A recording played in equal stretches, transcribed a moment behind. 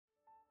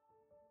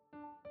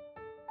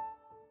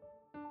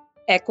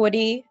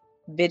equity,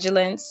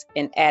 vigilance,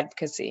 and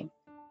advocacy.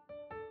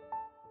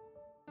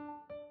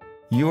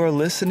 You are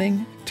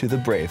listening to The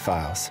Brave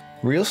Files,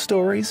 real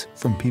stories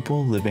from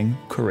people living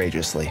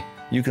courageously.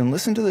 You can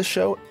listen to the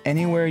show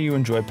anywhere you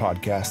enjoy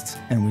podcasts,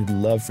 and we'd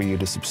love for you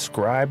to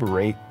subscribe,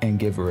 rate, and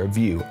give a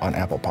review on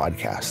Apple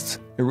Podcasts.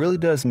 It really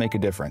does make a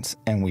difference,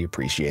 and we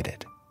appreciate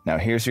it. Now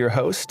here's your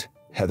host,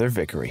 Heather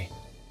Vickery.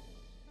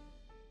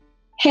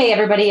 Hey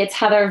everybody, it's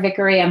Heather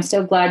Vickery. I'm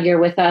so glad you're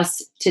with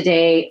us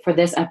today for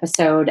this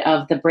episode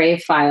of The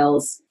Brave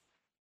Files.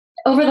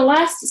 Over the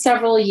last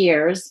several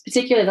years,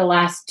 particularly the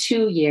last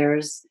 2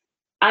 years,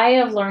 I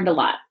have learned a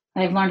lot.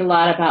 I've learned a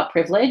lot about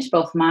privilege,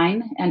 both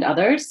mine and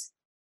others.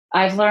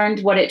 I've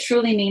learned what it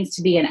truly means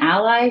to be an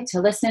ally,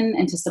 to listen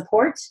and to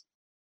support.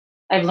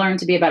 I've learned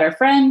to be a better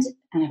friend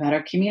and a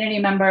better community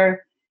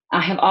member.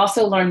 I have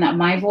also learned that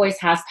my voice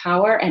has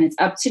power and it's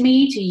up to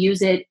me to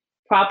use it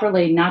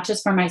properly, not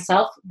just for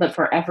myself, but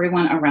for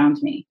everyone around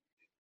me.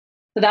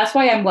 So that's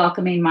why I'm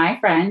welcoming my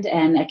friend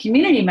and a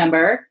community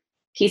member,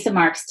 Kisa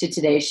Marx, to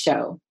today's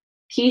show.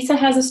 Kisa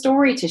has a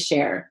story to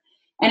share,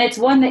 and it's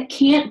one that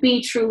can't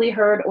be truly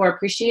heard or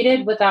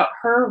appreciated without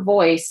her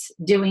voice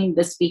doing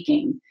the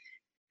speaking.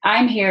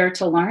 I'm here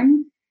to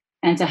learn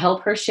and to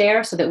help her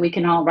share so that we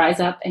can all rise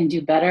up and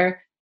do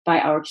better by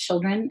our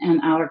children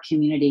and our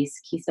communities.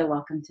 Kisa,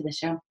 welcome to the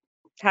show.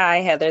 Hi,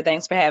 Heather.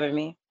 Thanks for having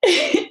me.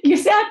 You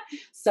sound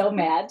so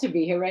mad to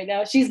be here right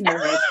now. She's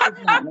nervous. She's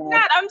not I'm mad.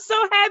 not. I'm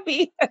so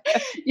happy.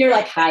 You're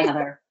like, hi,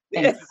 Heather.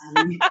 Thanks for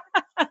having me.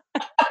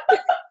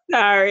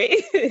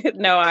 Sorry.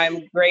 No,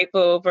 I'm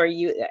grateful for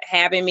you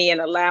having me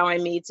and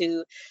allowing me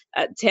to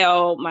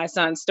tell my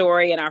son's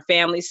story and our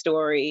family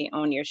story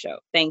on your show.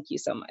 Thank you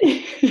so much.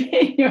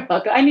 You're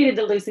welcome. I needed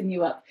to loosen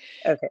you up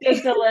Okay.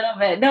 just a little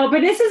bit. No,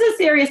 but this is a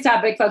serious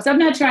topic, folks. I'm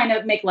not trying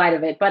to make light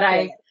of it, but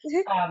I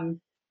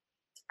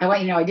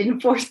want you to know I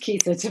didn't force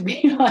Kisa to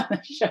be on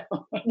the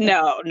show.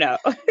 No.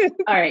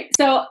 All right.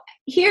 So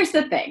here's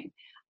the thing.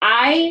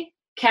 I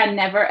can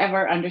never,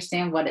 ever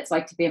understand what it's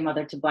like to be a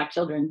mother to Black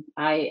children.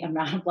 I am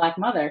not a Black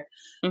mother.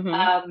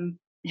 Mm-hmm.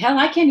 Hell,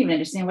 I can't even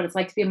understand what it's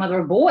like to be a mother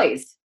of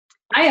boys.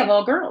 I have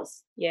all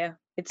girls. Yeah,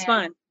 it's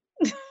fun.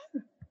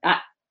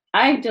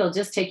 I will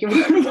just take your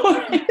word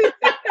for it.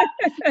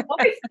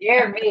 Boys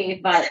scare me,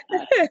 but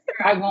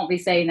I won't be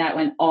saying that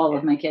when all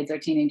of my kids are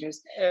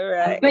teenagers.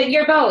 Right. But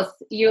you're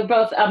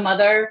both a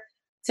mother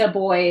to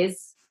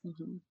boys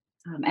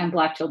Mm-hmm. And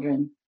Black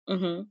children.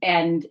 Mm-hmm.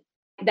 And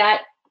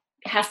that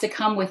has to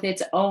come with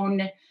its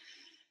own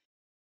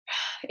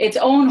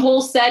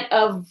whole set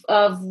of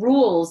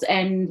rules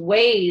and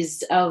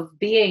ways of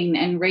being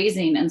and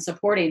raising and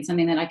supporting,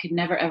 something that I could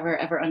never,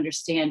 ever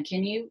understand.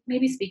 Can you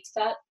maybe speak to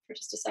that for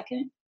just a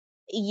second?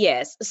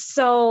 Yes.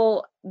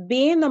 So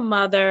being the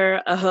mother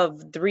of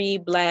 3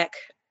 Black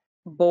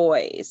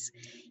boys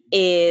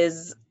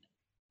is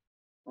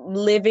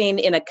living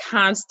in a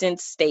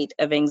constant state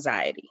of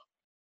anxiety.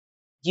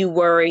 You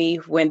worry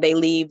when they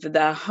leave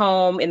the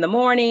home in the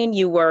morning.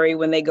 You worry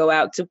when they go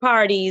out to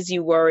parties.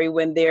 You worry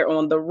when they're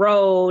on the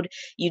road.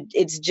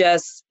 It's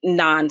just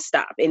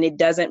nonstop. And it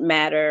doesn't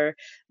matter.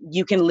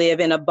 You can live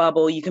in a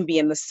bubble. You can be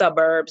in the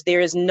suburbs. There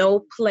is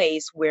no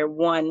place where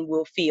one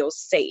will feel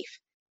safe.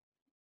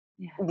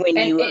 Yeah. When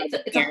and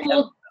it's a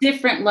whole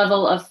different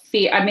level of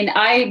fear. I mean,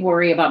 I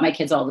worry about my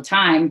kids all the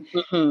time.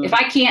 Mm-hmm. If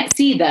I can't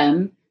see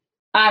them,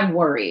 I'm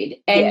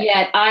worried. And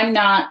yet I'm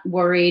not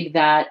worried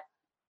that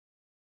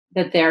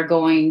they're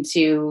going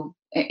to,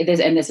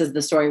 and this is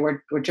the story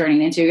we're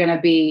journeying into, you're going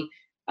to be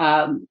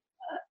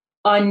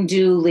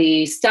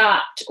unduly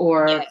stopped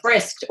or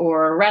frisked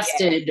or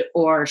arrested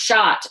or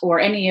shot or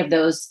any of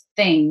those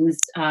things.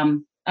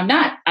 I'm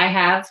not. I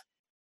have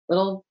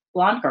little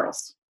blonde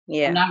girls.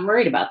 Yeah. I'm not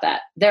worried about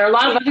that. There are a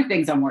lot of other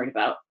things I'm worried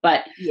about,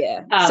 but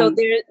so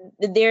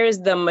there's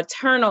the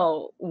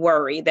maternal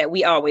worry that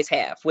we always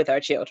have with our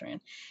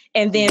children.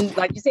 And then,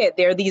 like you said,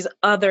 there are these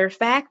other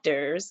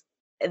factors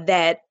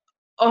that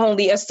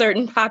only a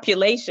certain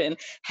population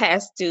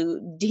has to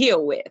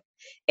deal with.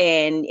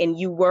 And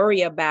you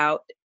worry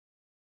about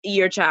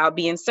your child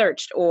being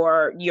searched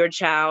or your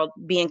child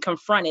being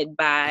confronted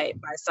by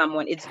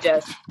someone. It's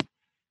just,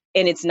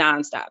 and it's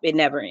nonstop. It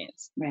never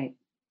ends. Right.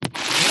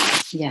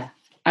 Yeah.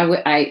 I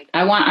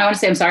want to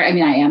say I'm sorry. I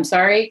mean, I am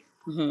sorry,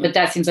 but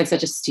that seems like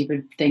such a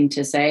stupid thing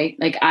to say.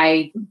 Like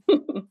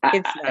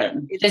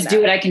just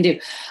do what I can do.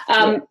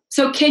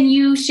 So can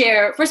you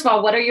share, first of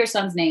all, what are your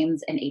sons'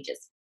 names and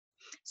ages?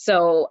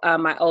 So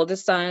my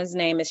oldest son's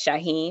name is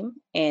Shaheem,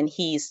 and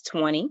he's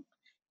 20.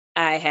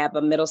 I have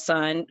a middle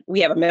son. We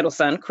have a middle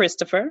son,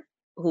 Christopher,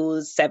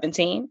 who's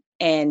 17,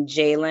 and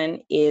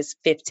Jalen is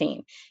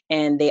 15.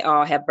 And they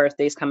all have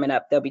birthdays coming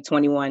up. They'll be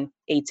 21,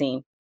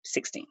 18,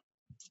 16.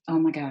 Oh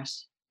my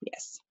gosh.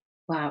 Yes.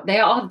 Wow. They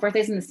all have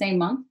birthdays in the same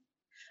month?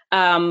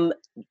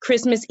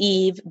 Christmas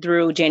Eve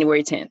through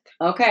January 10th.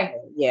 Okay.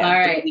 Yeah. All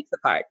right. 3 weeks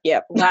apart.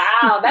 Yep.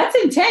 Wow. That's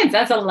intense.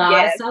 That's a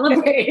lot of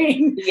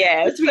celebrating.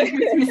 Yes. Between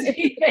Christmas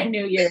Eve and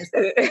New Year's.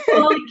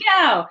 Holy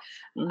cow.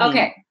 Mm-hmm.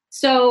 Okay.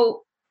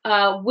 So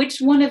which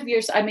one of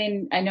yours, I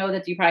mean, I know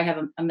that you probably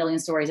have a million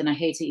stories and I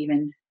hate to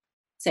even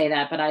say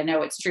that, but I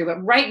know it's true.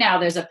 But right now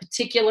there's a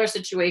particular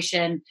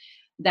situation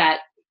that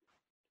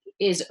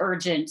is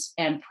urgent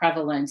and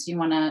prevalent. You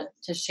want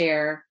to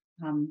share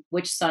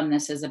which son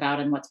this is about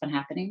and what's been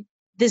happening?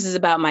 This is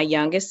about my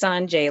youngest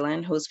son,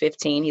 Jalen, who's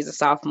 15. He's a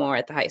sophomore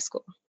at the high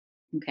school.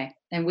 Okay.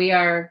 And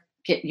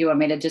you want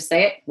me to just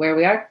say it, where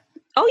we are?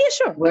 Oh, yeah,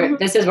 sure.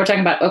 We're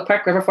talking about Oak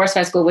Park River Forest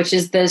High School, which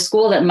is the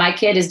school that my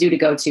kid is due to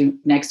go to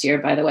next year,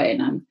 by the way.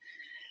 And I'm,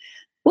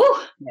 woo.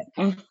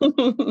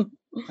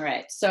 All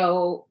right.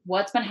 So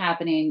what's been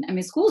happening? I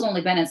mean, school's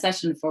only been in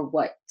session for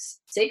what,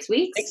 6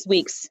 weeks? 6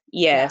 weeks.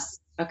 Yes.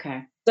 Yeah.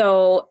 Okay.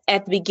 So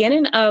at the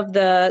beginning of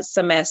the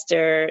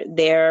semester,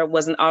 there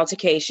was an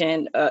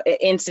altercation,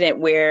 incident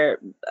where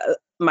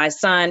my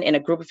son and a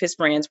group of his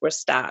friends were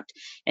stopped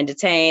and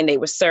detained. They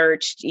were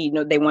searched.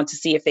 They wanted to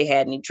see if they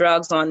had any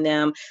drugs on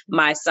them.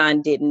 My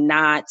son did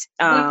not.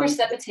 What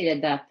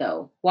precipitated that,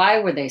 though? Why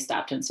were they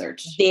stopped and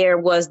searched? There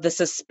was the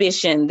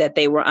suspicion that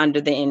they were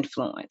under the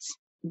influence.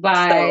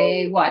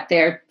 By what?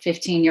 Their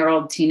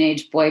 15-year-old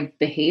teenage boy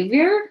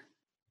behavior?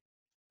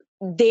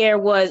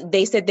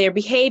 They said their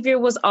behavior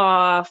was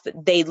off.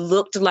 They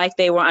looked like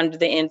they were under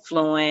the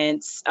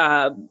influence,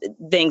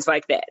 things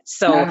like that.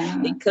 So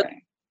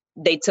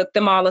they took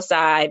them all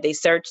aside. They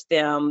searched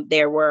them.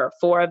 There were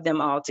 4 of them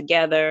all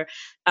together.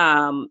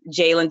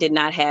 Jalen did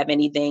not have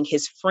anything.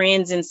 His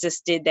friends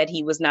insisted that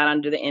he was not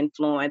under the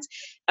influence.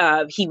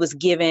 He was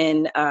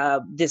given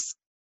this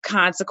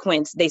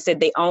consequence. They said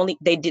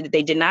they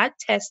did not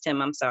test him.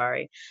 I'm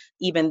sorry,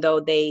 even though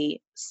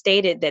they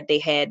stated that they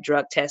had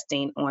drug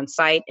testing on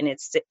site, and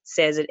it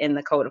says it in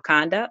the code of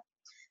conduct.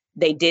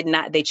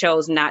 They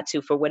chose not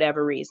to for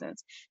whatever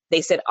reasons.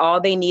 They said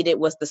all they needed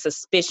was the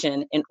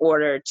suspicion in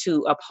order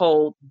to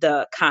uphold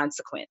the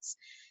consequence.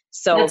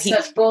 So that's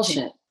such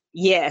bullshit.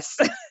 Yes.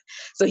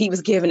 So he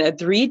was given a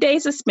 3-day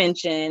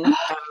suspension.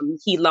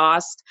 He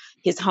lost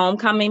his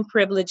homecoming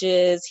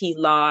privileges. He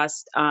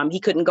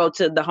couldn't go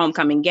to the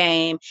homecoming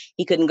game.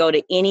 He couldn't go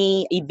to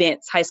any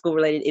events, high school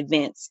related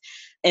events,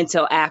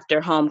 until after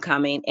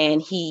homecoming.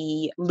 And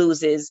he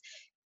loses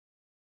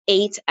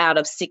 8 out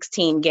of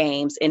 16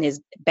 games in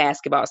his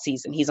basketball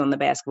season. He's on the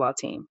basketball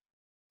team.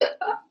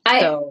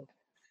 Okay.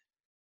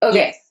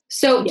 Yes.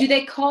 So do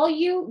they call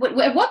you?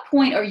 At what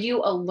point are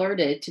you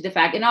alerted to the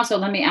fact? And also,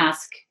 let me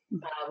ask,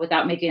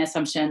 without making an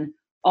assumption,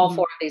 all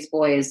 4 of these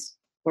boys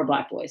were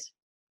Black boys.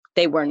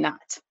 They were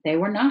not. They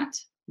were not.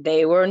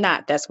 They were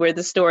not. That's where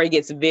the story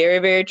gets very,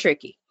 very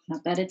tricky.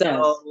 Not that it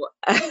does.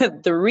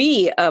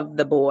 3 of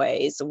the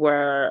boys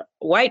were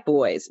white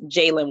boys.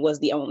 Jalen was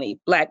the only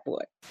Black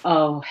boy.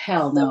 Oh,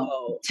 hell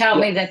no. Tell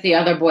me that the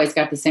other boys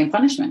got the same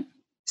punishment.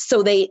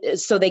 So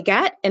they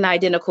got an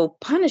identical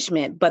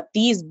punishment, but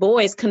these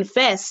boys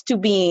confessed to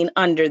being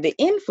under the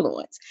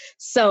influence.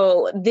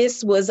 So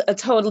this was a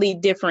totally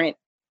different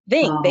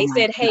thing. They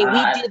said, hey,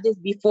 we did this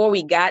before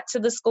we got to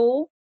the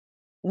school.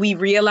 We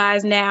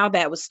realize now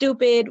that was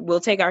stupid. We'll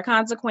take our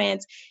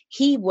consequence.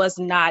 He was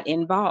not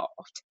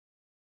involved.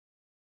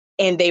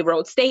 And they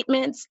wrote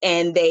statements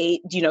and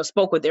they,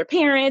 spoke with their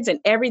parents and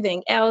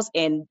everything else.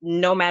 And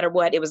no matter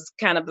what, it was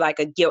kind of like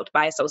a guilt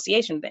by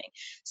association thing.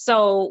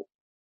 So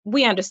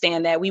we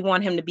understand that. We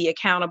want him to be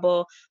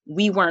accountable.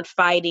 We weren't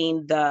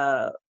fighting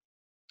the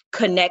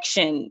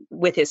connection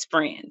with his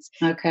friends.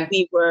 Okay.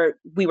 We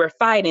were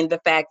fighting the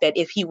fact that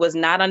if he was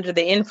not under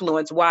the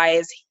influence, why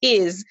is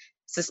his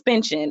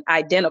suspension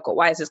identical?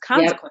 Why is his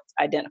consequence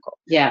identical?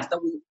 Yeah.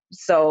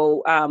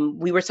 So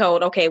we were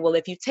told, okay, well,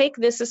 if you take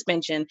this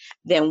suspension,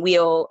 then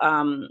we'll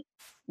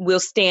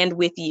stand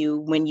with you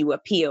when you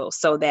appeal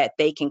so that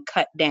they can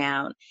cut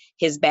down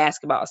his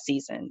basketball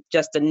season.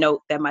 Just a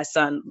note that my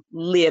son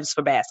lives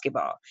for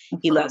basketball.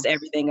 He loves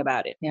everything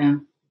about it. Yeah.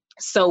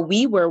 So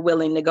we were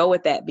willing to go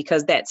with that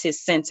because that's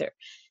his center.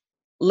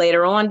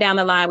 Later on down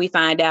the line, we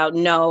find out,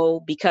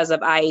 no, because of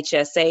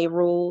IHSA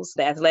rules,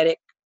 the athletic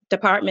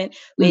department,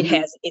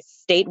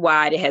 it's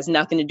statewide. It has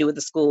nothing to do with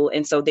the school.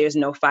 And so there's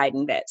no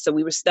fighting that. So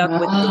we were stuck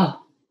with the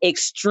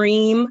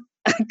extreme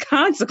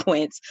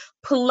consequence.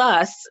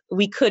 Plus,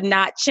 we could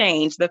not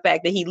change the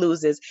fact that he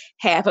loses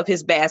half of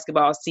his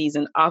basketball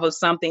season off of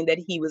something that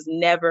he was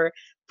never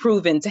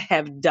proven to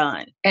have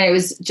done. And it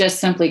was just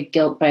simply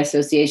guilt by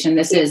association.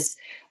 This is,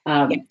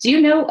 do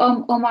you know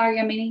Omar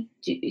Yamini?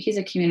 He's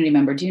a community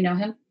member. Do you know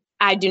him?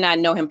 I do not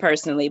know him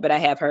personally, but I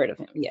have heard of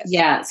him. Yes.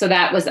 Yeah. So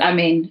that was,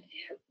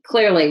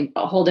 clearly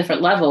a whole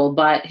different level,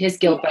 but his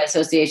guilt by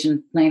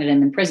association landed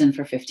him in prison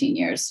for 15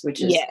 years,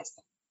 which is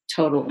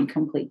total and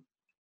complete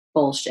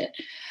bullshit.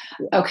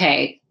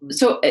 Okay.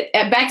 So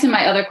back to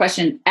my other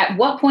question. At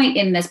what point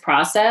in this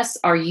process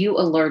are you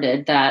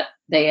alerted that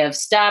they have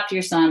stopped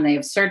your son, they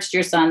have searched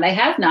your son, they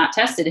have not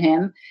tested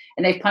him,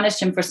 and they've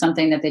punished him for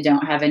something that they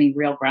don't have any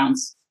real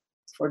grounds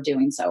for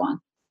doing so on?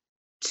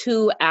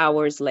 2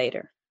 hours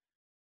later.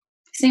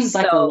 Seems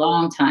like a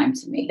long time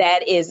to me.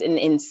 That is an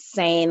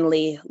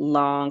insanely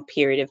long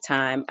period of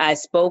time. I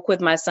spoke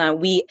with my son.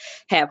 We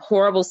have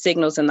horrible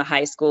signals in the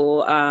high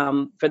school.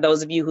 For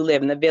those of you who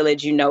live in the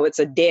village, it's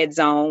a dead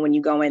zone when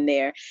you go in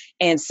there.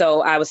 And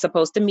so I was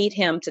supposed to meet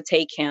him to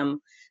take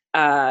him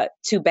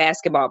to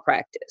basketball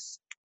practice.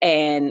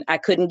 And I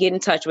couldn't get in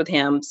touch with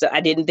him. So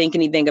I didn't think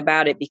anything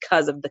about it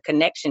because of the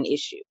connection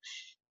issue.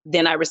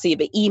 Then I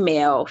receive an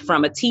email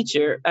from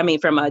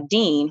from a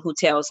dean who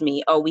tells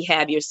me, oh, we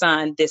have your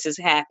son. This has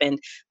happened.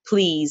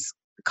 Please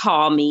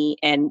call me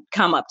and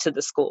come up to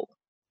the school.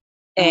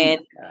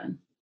 And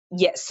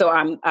yes, so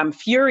I'm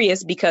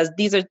furious because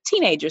these are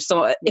teenagers.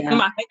 So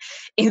my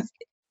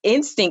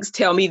instincts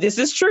tell me this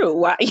is true.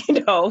 Why,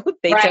 they tell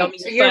me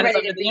so your son is ready under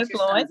to the beat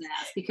influence.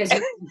 Your son's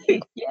ass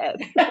because yes,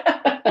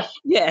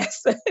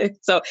 yes.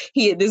 So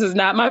this is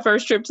not my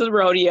first trip to the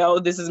rodeo.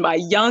 This is my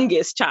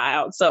youngest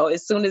child. So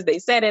as soon as they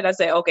said it, I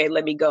said, okay,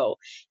 let me go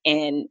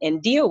and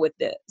deal with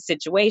the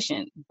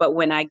situation. But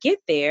when I get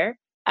there,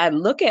 I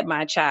look at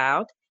my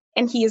child.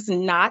 And he is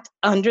not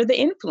under the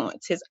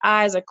influence. His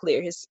eyes are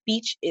clear. His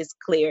speech is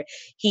clear.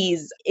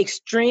 He's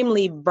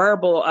extremely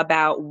verbal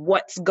about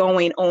what's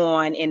going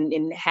on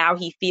and how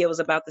he feels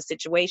about the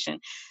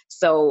situation.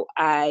 So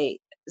I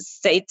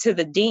say to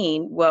the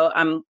dean, well,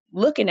 I'm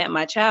looking at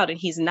my child and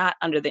he's not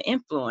under the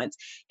influence.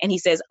 And he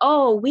says,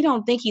 oh, we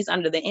don't think he's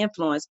under the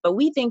influence, but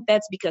we think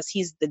that's because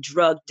he's the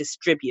drug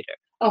distributor.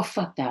 Oh,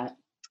 fuck that.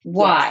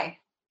 Why? Yes.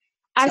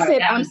 I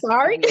said, I'm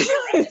sorry.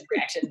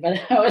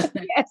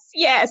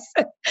 Yes.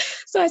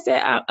 So I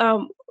said,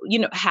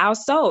 how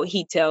so?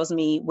 He tells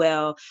me,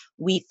 well,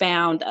 we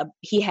found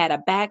he had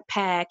a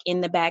backpack. In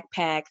the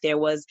backpack, there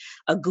was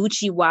a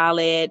Gucci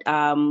wallet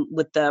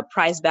with the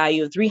price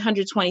value of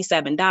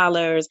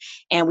 $327,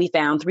 and we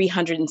found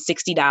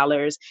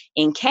 $360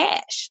 in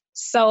cash.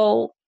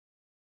 So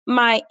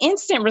my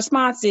instant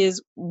response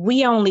is,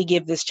 we only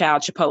give this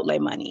child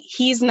Chipotle money.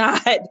 He's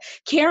not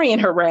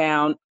carrying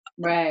around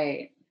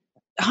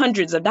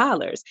hundreds of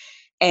dollars.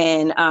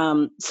 And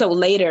so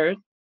later,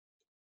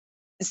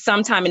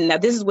 sometime, and now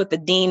this is what the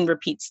dean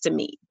repeats to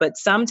me, but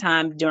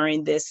sometime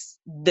during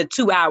the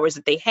 2 hours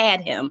that they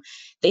had him,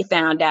 they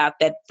found out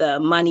that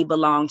the money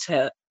belonged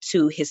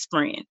to his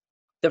friend.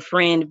 The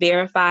friend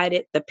verified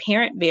it, the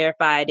parent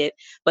verified it,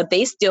 but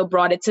they still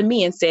brought it to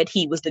me and said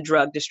he was the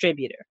drug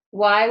distributor.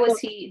 Why was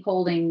he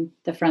holding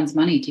the friend's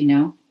money? Do you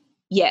know?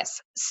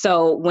 Yes.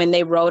 So when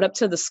they rode up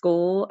to the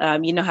school,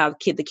 you know how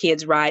the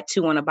kids ride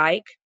two on a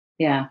bike?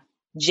 Yeah.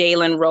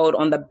 Jalen rode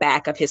on the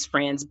back of his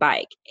friend's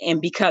bike.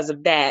 And because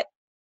of that,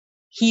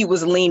 he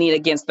was leaning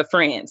against the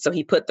friend. So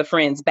he put the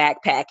friend's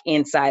backpack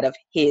inside of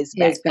his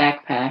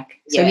backpack.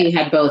 So he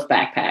had both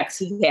backpacks.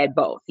 He had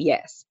both,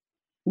 yes.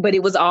 But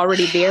it was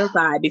already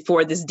verified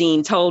before this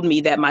dean told me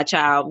that my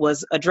child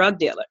was a drug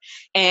dealer.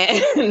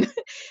 And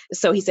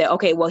so he said,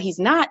 okay, well, he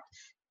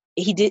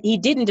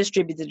didn't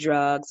distribute the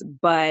drugs,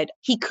 but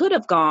we could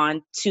have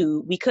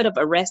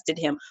arrested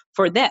him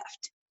for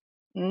theft.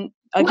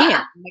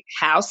 Again,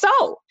 how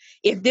so?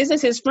 If this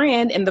is his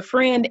friend and the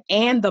friend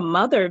and the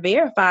mother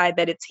verified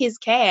that it's his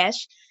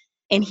cash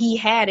and he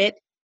had it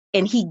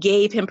and he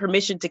gave him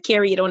permission to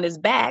carry it on his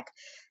back,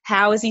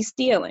 how is he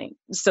stealing?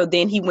 So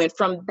then he went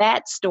from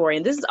that story,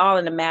 and this is all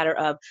in a matter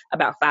of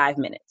about 5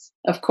 minutes.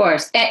 Of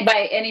course,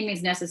 by any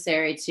means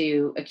necessary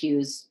to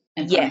accuse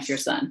and punish your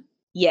son.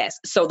 Yes.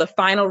 So the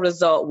final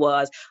result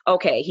was,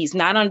 okay, he's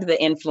not under the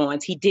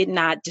influence. He did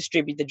not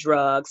distribute the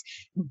drugs,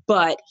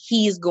 but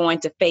he's going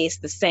to face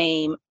the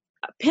same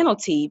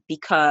penalty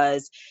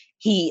because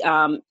he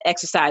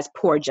exercised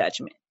poor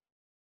judgment.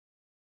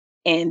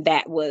 And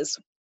that was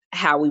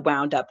how we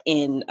wound up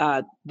in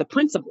the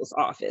principal's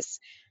office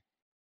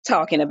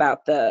talking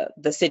about the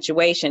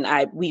situation.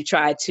 We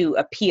tried to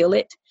appeal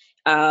it.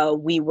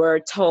 We were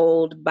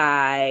told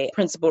by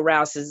Principal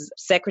Rouse's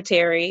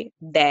secretary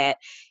that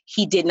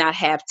he did not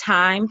have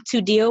time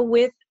to deal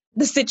with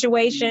the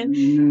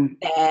situation,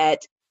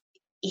 that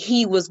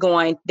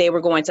they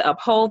were going to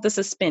uphold the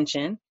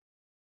suspension,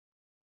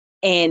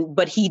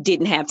 but he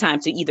didn't have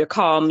time to either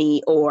call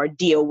me or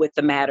deal with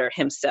the matter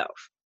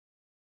himself.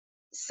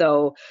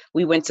 So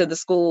we went to the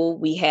school.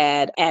 We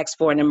had asked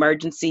for an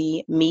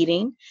emergency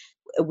meeting.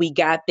 We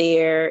got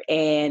there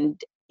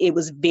and it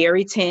was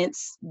very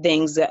tense. He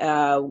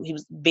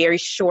was very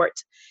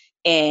short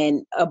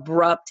and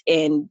abrupt,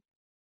 and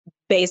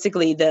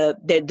basically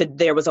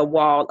there was a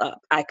wall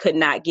up. I could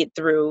not get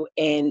through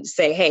and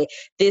say, hey,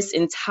 this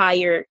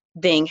entire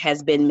thing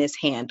has been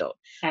mishandled.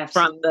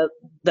 Absolutely. From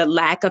the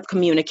lack of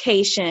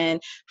communication,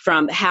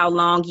 from how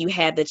long you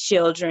had the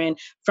children,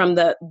 from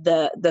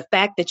the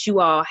fact that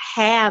you all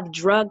have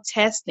drug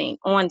testing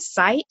on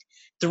site,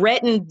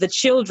 threatened the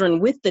children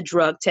with the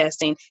drug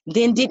testing,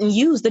 then didn't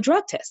use the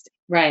drug testing.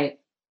 Right.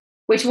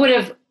 Which would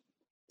have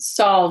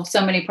solved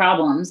so many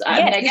problems.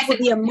 I mean, I guess it would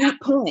be a moot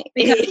point.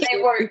 Because they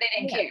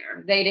didn't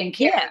care. They didn't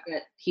care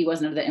that he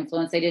wasn't under the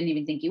influence. They didn't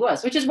even think he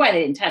was, which is why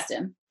they didn't test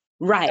him.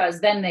 Right.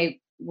 Because then they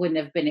wouldn't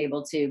have been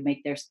able to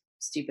make their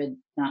stupid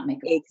not make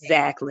a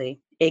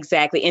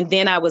Exactly. And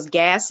then I was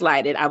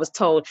gaslighted. I was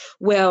told,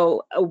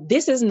 well,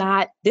 this is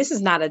not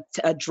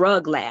a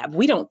drug lab.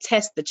 We don't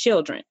test the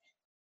children.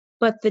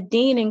 But the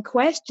dean in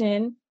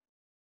question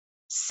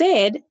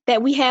said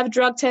that we have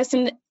drug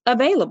testing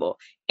available.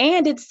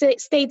 And it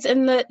states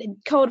in the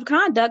code of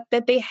conduct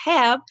that they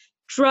have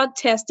drug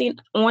testing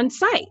on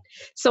site.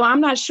 So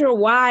I'm not sure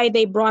why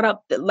they brought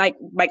up, like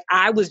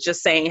I was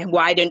just saying,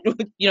 why didn't,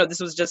 this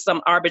was just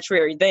some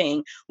arbitrary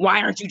thing.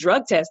 Why aren't you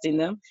drug testing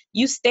them?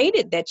 You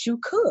stated that you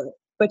could,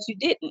 but you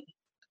didn't.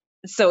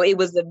 So it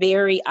was a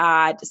very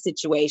odd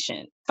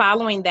situation.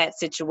 Following that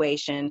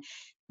situation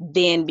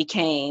then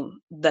became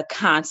the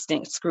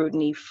constant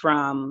scrutiny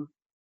from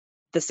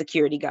the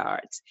security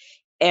guards.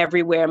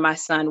 Everywhere my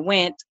son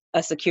went,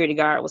 a security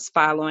guard was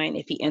following.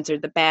 If he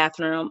entered the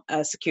bathroom,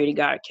 a security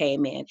guard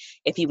came in.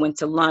 If he went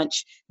to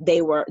lunch,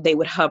 they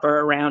would hover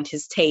around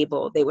his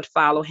table. They would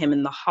follow him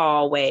in the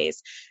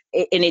hallways.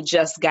 And it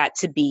just got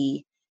to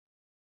be,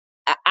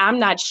 I'm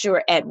not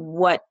sure at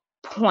what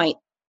point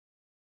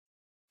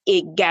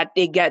it got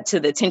to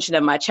the attention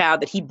of my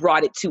child that he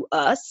brought it to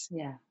us.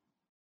 Yeah.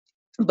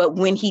 But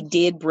when he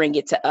did bring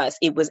it to us,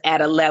 it was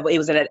at a level, it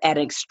was at an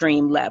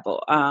extreme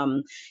level.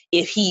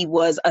 If he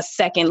was a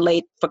second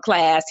late for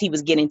class, he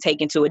was getting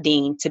taken to a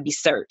dean to be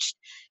searched.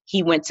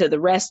 He went to the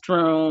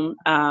restroom.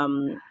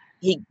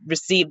 He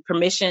received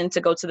permission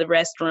to go to the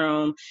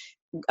restroom,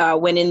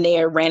 went in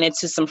there, ran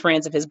into some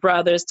friends of his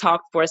brothers,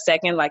 talked for a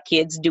second like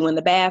kids do in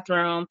the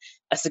bathroom.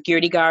 A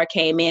security guard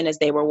came in as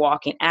they were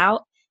walking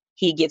out.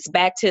 He gets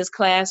back to his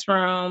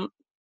classroom,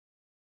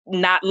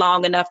 not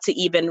long enough to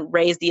even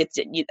raise the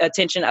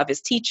attention of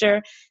his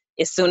teacher.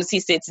 As soon as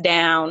he sits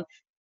down,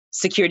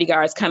 security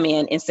guards come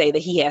in and say that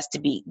he has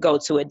to go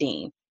to a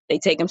dean. They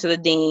take him to the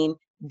dean.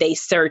 They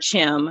search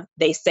him.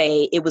 They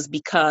say it was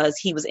because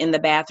he was in the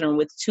bathroom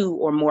with 2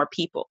 or more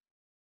people.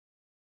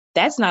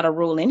 That's not a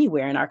rule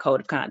anywhere in our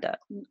code of conduct.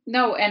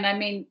 No, and I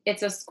mean,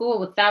 it's a school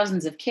with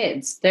thousands of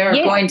kids. There are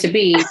going to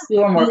be 2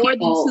 or more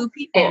people than 2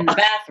 people in the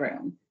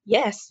bathroom.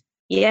 Yes.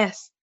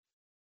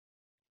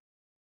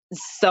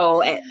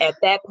 So at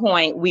that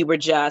point, we were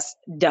just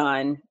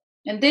done.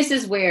 And this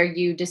is where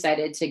you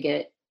decided to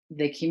get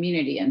the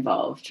community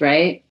involved,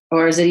 right?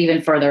 Or is it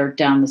even further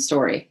down the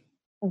story?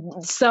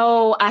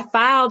 So I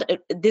filed,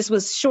 this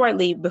was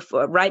shortly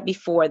before, right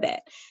before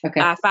that.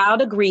 Okay. I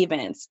filed a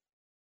grievance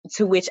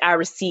to which I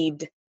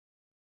received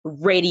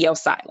radio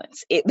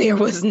silence. There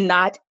was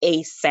not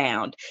a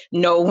sound.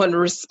 No one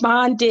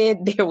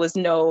responded. There was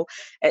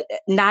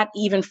not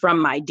even from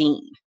my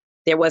dean.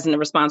 There wasn't a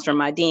response from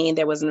my dean.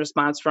 There wasn't a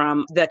response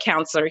from the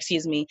counselor,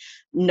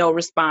 no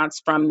response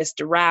from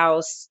Mr.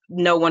 Rouse,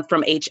 no one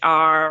from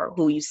HR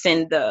who you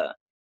send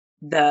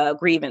the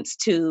grievance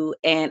to.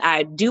 And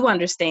I do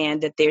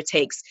understand that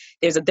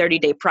there's a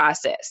 30-day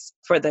process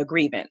for the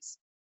grievance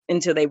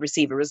until they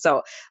receive a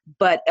result.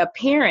 But a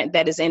parent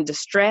that is in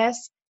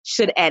distress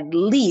should at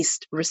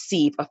least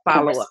receive a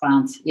follow-up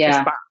response. Yeah,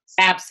 response.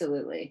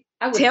 Absolutely.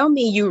 Tell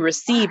me you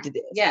received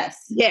this.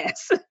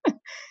 Yes.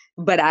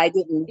 But I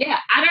didn't. Yeah,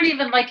 I don't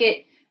even like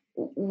it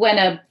when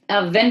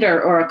a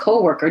vendor or a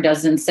coworker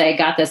doesn't say,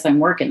 got this, I'm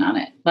working on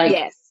it. Like,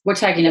 yes. We're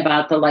talking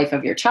about the life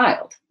of your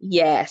child.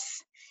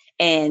 Yes.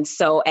 And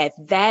so at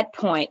that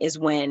point is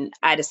when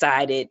I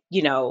decided,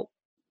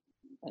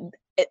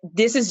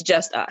 this is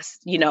just us.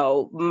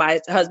 My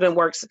husband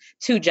works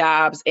 2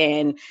 jobs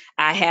and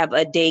I have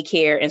a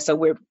daycare. And so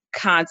we're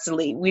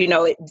constantly,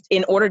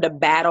 in order to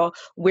battle,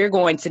 we're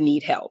going to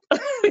need help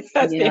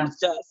because it's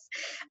just,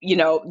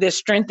 there's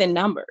strength in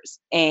numbers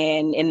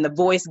and the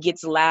voice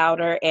gets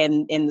louder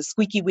and the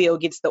squeaky wheel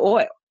gets the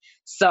oil.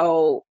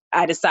 So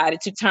I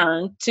decided to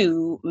turn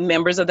to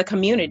members of the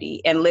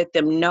community and let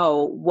them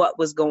know what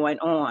was going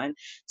on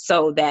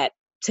so that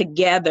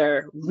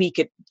together we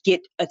could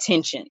get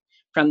attention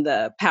from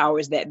the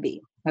powers that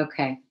be.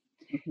 Okay.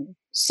 Mm-hmm.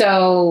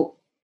 So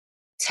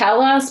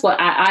tell us what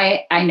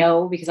I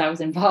know because I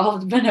was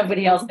involved, but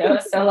nobody else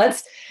knows. So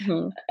let's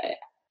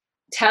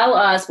tell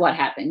us what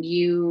happened.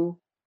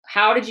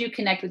 How did you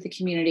connect with the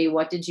community?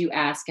 What did you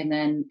ask? And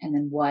then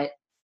what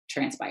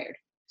transpired?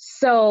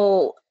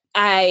 So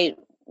I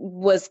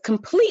was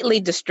completely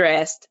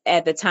distressed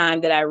at the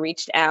time that I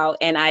reached out,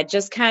 and I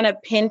just kind of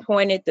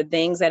pinpointed the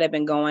things that have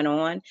been going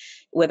on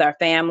with our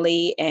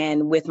family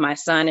and with my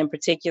son in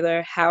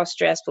particular, how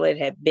stressful it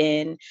had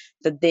been,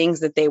 the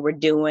things that they were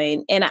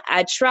doing. And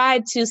I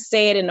tried to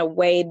say it in a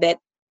way that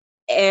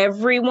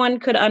everyone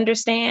could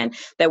understand,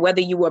 that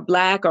whether you were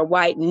Black or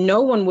white,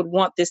 no one would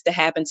want this to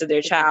happen to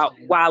their child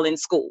while in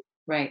school.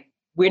 Right.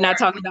 We're not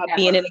talking about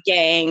being in a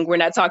gang. We're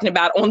not talking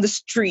about on the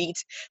street.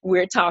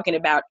 We're talking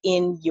about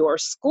in your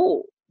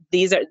school.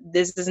 This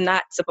is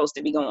not supposed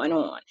to be going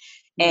on.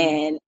 Mm-hmm.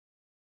 And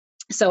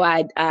so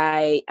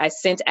I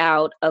sent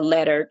out a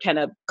letter, kind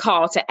of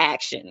call to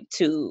action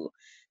to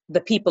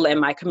the people in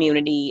my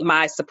community,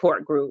 my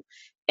support group,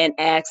 and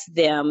asked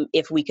them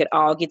if we could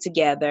all get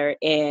together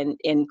and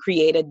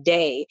create a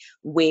day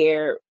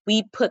where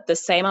we put the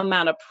same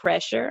amount of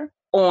pressure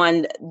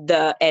on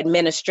the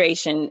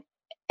administration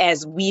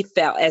as we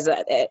felt as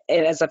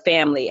a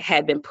family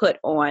had been put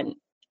on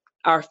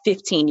our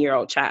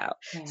 15-year-old child.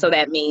 Yeah. So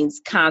that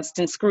means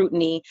constant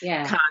scrutiny,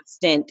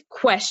 constant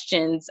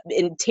questions,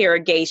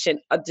 interrogation,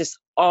 just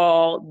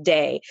all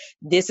day.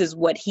 This is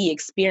what he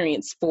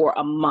experienced for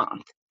a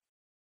month.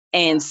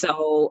 And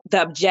so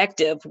the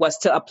objective was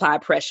to apply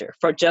pressure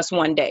for just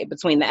one day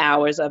between the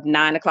hours of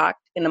 9 o'clock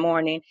in the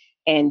morning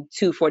and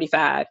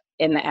 2:45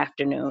 in the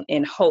afternoon.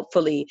 And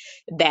hopefully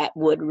that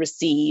would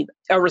receive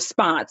a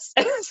response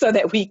so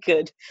that we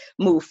could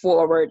move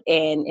forward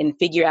and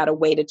figure out a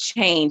way to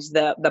change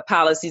the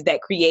policies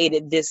that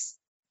created this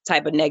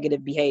type of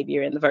negative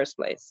behavior in the first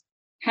place.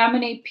 How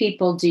many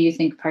people do you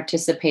think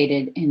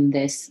participated in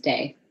this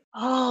day?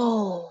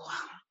 Oh,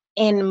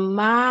 in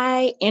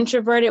my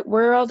introverted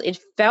world, it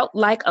felt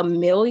like a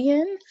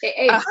million.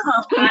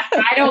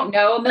 I don't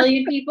know a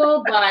million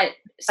people, but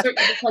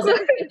certainly because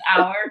it's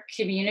our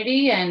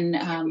community, and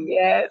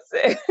Yes.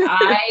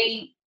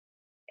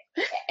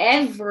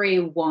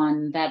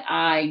 everyone that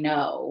I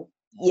know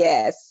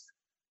Yes.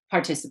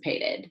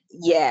 participated.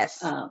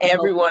 Yes.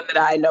 Everyone that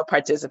I know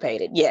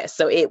participated. Yes.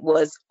 So it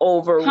was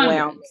overwhelming.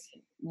 Hundreds.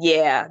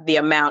 Yeah, the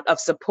amount of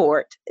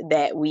support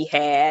that we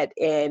had.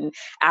 And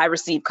I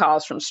received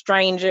calls from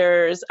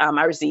strangers. I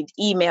received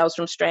emails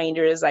from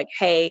strangers like,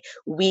 hey,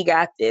 we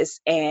got this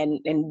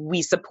and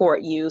we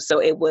support you. So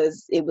it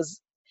was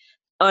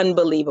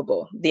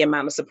unbelievable, the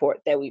amount of support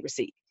that we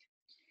received.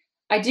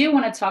 I do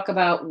want to talk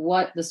about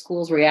what the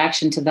school's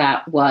reaction to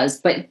that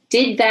was, but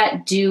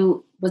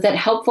was that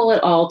helpful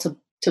at all to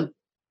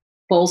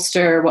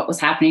bolster what was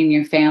happening in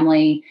your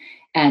family?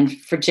 And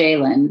for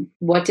Jalen,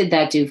 what did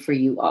that do for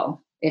you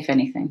all, if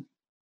anything?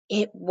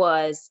 It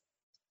was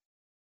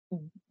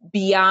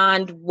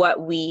beyond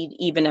what we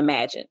even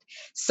imagined.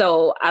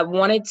 So I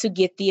wanted to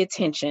get the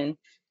attention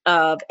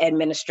of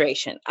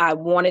administration. I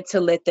wanted to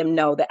let them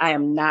know that I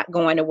am not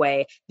going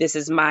away. This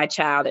is my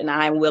child, and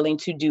I'm willing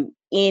to do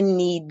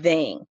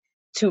anything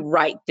to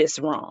right this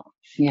wrong.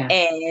 Yeah.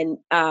 And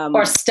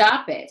or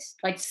stop it.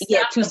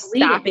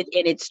 Stop it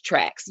in its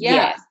tracks. Yeah.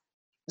 Yes.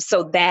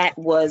 So that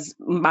was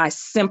my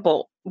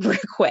simple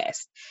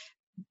request.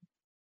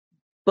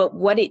 But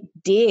what it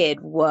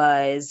did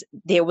was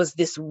there was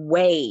this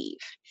wave,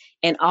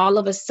 and all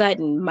of a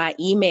sudden my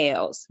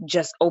emails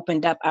just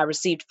opened up. I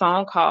received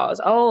phone calls.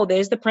 Oh,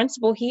 there's the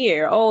principal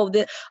here.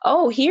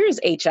 Here's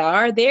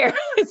HR. They're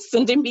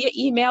sending me an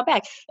email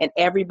back. And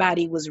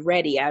everybody was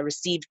ready. I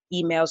received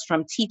emails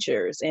from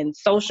teachers and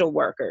social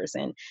workers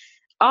and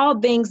all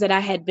things that I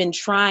had been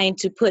trying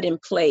to put in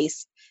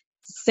place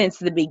since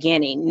the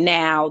beginning.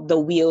 Now the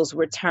wheels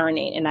were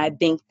turning. And I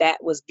think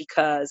that was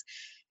because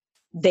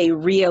they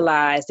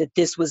realized that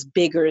this was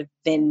bigger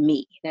than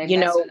me.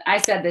 I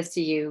said this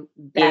to you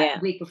that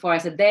week before. I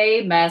said,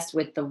 they messed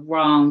with the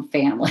wrong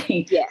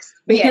family. Yes.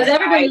 Because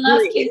everybody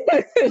loves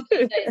Kisa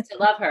to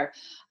love her.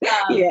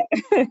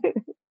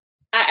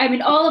 I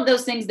mean, all of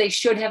those things they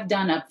should have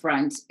done up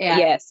front.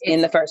 And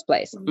in the first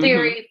place.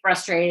 Very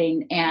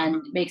frustrating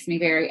and makes me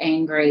very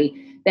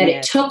angry that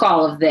it took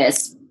all of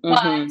this.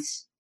 But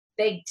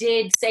they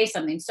did say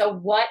something. So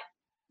what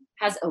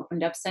has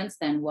opened up since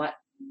then?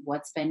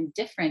 What's been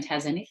different?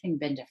 Has anything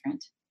been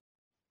different?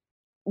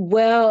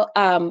 Well,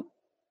 I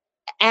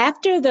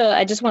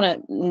just want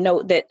to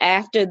note that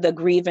after the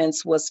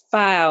grievance was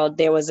filed,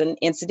 there was an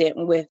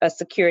incident with a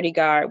security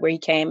guard where he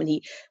came and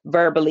he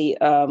verbally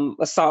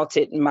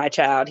assaulted my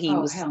child.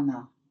 Hell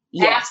no.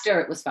 Yes. After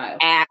it was filed.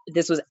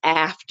 This was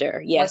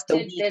after. Yes, what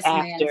did this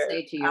man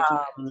say to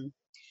you?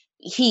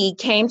 He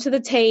came to the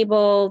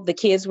table. The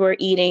kids were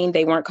eating.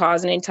 They weren't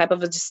causing any type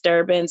of a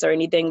disturbance or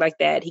anything like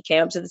that. He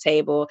came up to the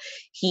table.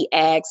 He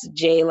asked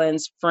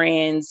Jalen's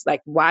friends,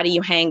 like, why do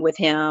you hang with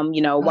him?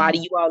 Why do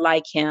you all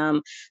like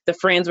him? The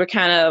friends were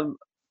kind of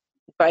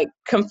like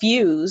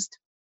confused.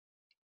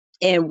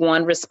 And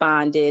one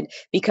responded,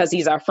 because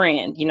he's our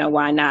friend,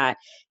 why not?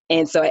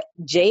 And so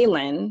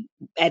Jalen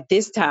at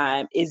this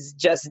time is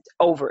just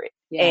over it.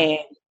 Yeah. And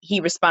he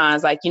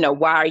responds like,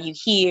 why are you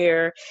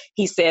here?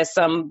 He says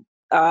some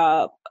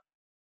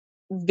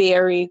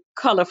very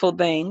colorful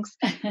things.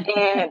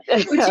 And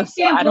which you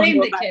can't blame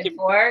the kid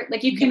for.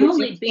 Like, you can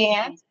only be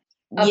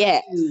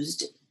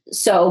abused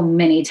so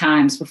many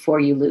times before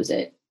you lose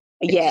it.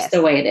 It's just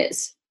the way it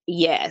is.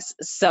 Yes.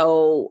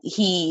 So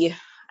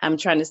I'm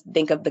trying to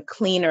think of the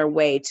cleaner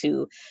way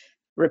to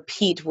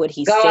repeat what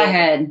he said. Go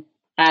ahead.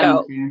 I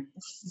don't care.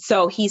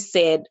 So he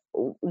said,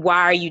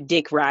 why are you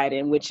dick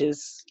riding? Which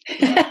is,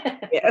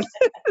 yes.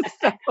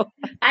 So,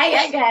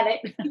 I got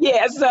it.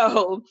 Yeah.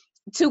 So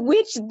to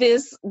which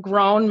this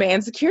grown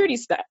man security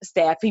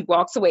staff, he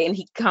walks away and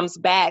he comes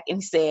back and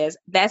he says,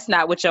 that's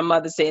not what your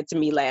mother said to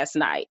me last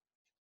night.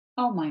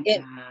 Oh my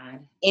God.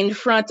 In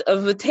front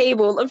of a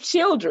table of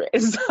children.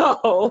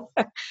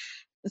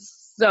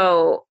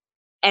 So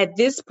at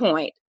this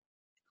point,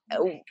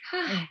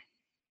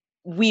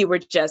 we were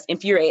just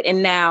infuriated.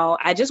 And now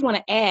I just want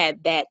to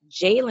add that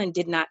Jalen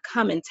did not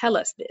come and tell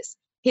us this.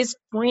 His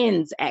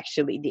friends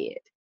actually did.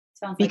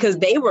 Because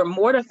they were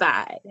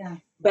mortified. Yeah.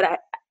 But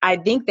I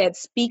think that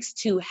speaks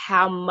to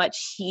how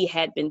much he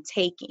had been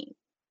taking.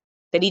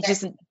 That he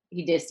just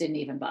didn't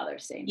even bother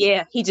saying.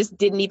 Yeah, he just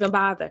didn't even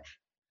bother.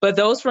 But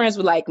those friends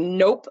were like,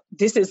 nope,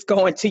 this is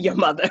going to your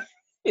mother.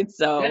 And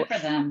so, good for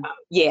them.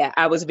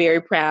 I was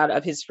very proud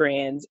of his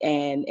friends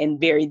and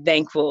very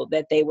thankful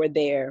that they were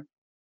there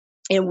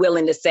and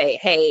willing to say,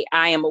 hey,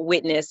 I am a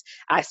witness.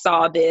 I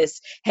saw this.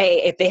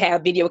 Hey, if they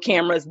have video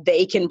cameras,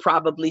 they can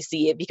probably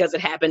see it because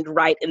it happened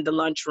right in the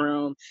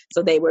lunchroom.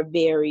 So they were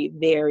very,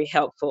 very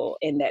helpful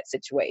in that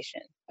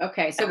situation.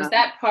 Okay. So was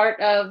that part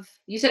of,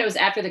 you said it was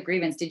after the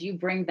grievance. Did you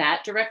bring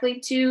that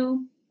directly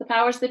to the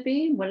powers that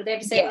be? What did they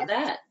have to say about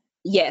that?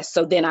 Yes.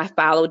 So then I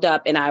followed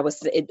up, and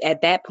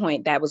at that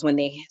point, that was when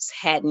they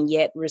hadn't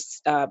yet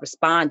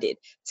responded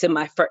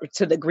to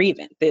to the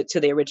grievance, to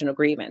the original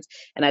grievance.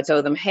 And I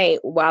told them, hey,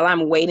 while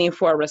I'm waiting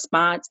for a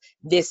response,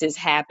 this is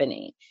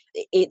happening.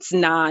 It's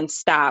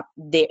nonstop.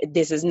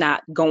 This is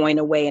not going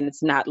away, and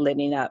it's not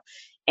letting up.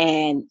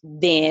 And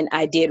then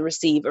I did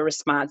receive a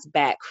response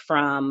back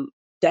from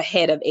the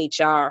head of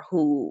HR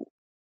who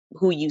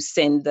you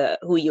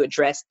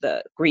address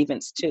the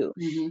grievance to.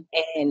 Mm-hmm.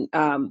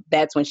 And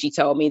that's when she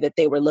told me that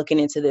they were looking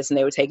into this and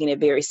they were taking it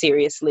very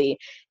seriously,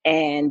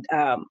 and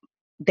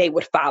they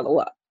would follow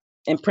up,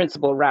 and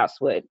Principal Rouse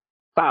would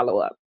follow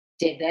up.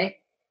 Did they?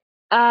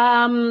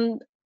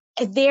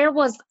 There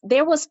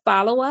was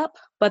follow up,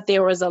 but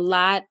there was a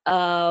lot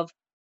of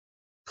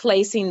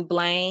placing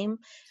blame.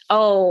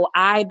 Oh,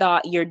 I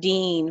thought your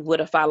dean would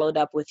have followed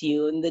up with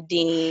you, and the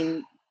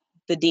dean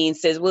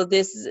says, well,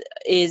 this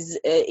is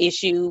an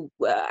issue.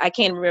 I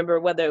can't remember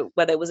whether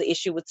it was an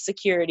issue with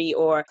security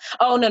or,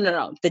 oh,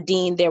 no. The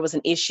dean, there was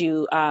an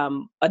issue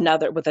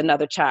with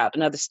another child,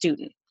 another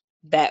student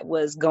that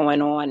was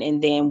going on.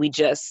 And then we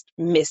just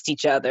missed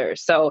each other.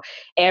 So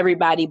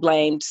everybody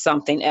blamed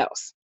something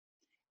else.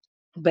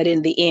 But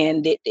in the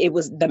end,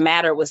 the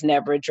matter was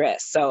never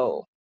addressed.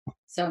 So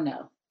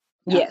no.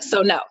 Yeah.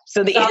 So no.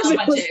 So the answer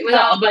it was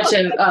all a bunch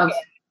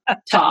of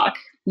talk.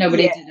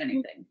 Nobody did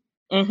anything.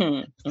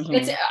 Mm-hmm,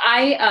 mm-hmm.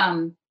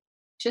 I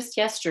just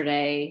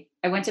yesterday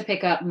I went to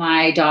pick up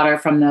my daughter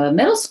from the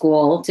middle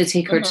school to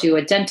take her to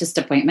a dentist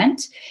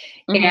appointment,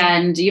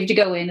 and you have to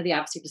go into the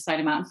office to sign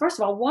them out. And first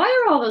of all, why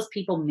are all those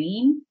people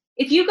mean?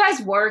 If you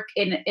guys work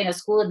in a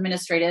school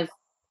administrative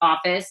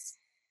office,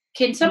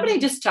 can somebody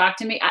just talk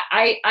to me?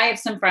 I have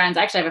some friends.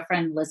 Actually, I have a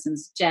friend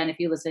listens. Jen, if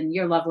you listen,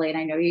 you're lovely, and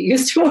I know you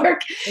used to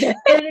work in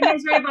an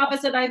administrative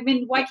office.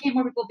 And why can't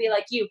more people be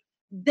like you?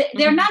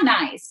 They're not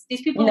nice.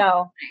 These people are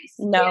not nice.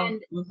 No.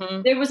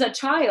 And there was a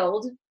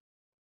child,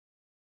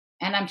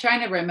 and I'm trying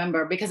to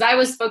remember because I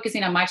was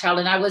focusing on my child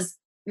and I was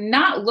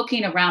not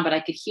looking around, but I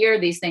could hear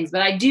these things.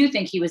 But I do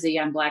think he was a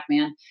young Black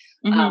man.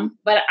 And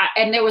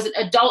there was an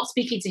adult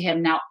speaking to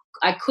him. Now,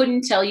 I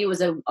couldn't tell you it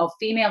was a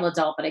female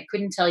adult, but I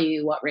couldn't tell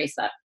you what race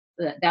that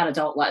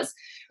adult was.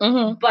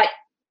 But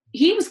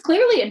he was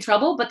clearly in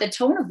trouble, but the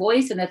tone of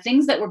voice and the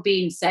things that were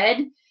being said,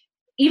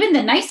 even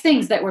the nice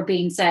things that were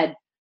being said,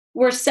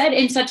 were said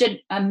in such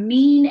a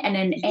mean and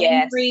an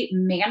angry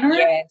manner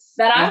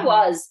that I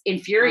was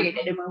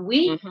infuriated. And when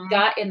we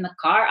got in the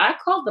car, I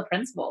called the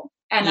principal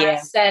and I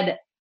said,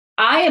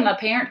 I am a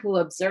parent who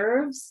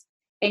observes,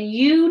 and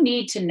you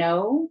need to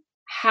know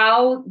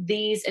how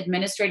these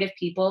administrative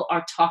people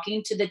are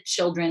talking to the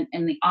children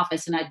in the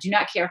office. And I do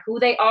not care who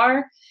they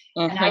are.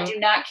 And I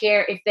do not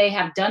care if they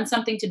have done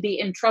something to be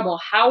in trouble.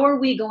 How are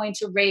we going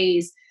to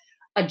raise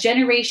a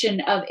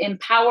generation of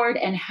empowered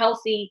and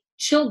healthy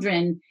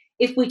children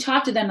if we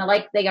talk to them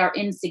like they are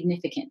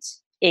insignificant?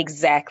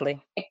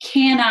 Exactly. I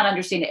cannot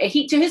understand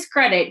it. To his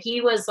credit,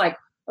 he was like,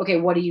 okay,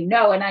 what do you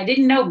know? And I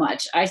didn't know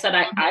much. I said,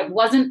 I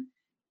wasn't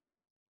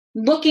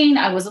looking,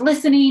 I was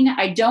listening.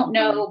 I don't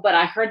know, but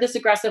I heard this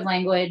aggressive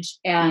language,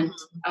 and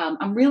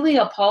I'm really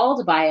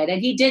appalled by it.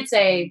 And he did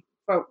say,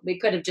 we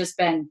could have just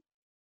been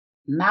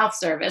mouth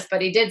service,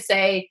 but he did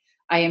say,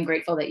 I am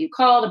grateful that you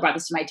called and brought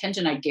this to my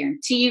attention. I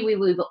guarantee you we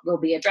will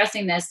be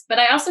addressing this. But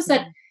I also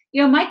said,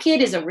 my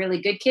kid is a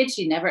really good kid.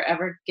 She never,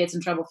 ever gets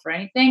in trouble for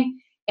anything.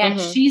 And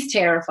she's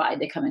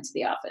terrified to come into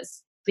the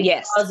office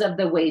because of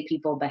the way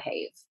people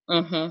behave.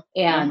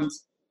 And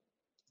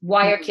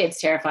why are kids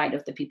terrified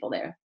of the people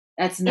there?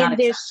 That's not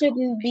acceptable. There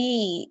shouldn't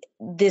be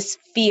this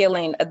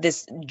feeling,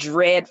 this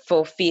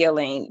dreadful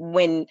feeling.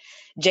 When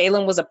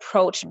Jalen was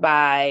approached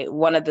by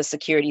one of the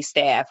security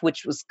staff,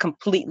 which was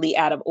completely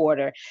out of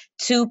order,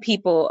 two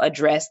people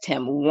addressed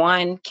him.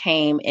 One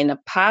came in a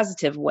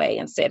positive way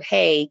and said,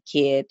 hey,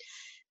 kid,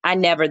 I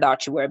never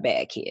thought you were a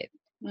bad kid.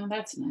 Oh,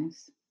 that's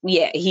nice.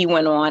 Yeah, he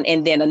went on.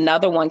 And then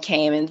another one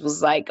came and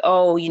was like,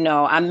 oh,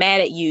 I'm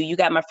mad at you. You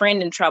got my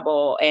friend in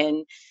trouble.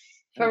 And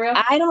for real?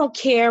 I don't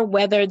care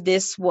whether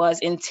this was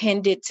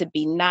intended to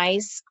be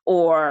nice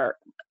or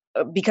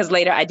because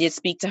later I did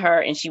speak to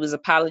her and she was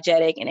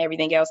apologetic and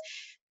everything else.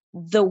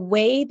 The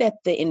way that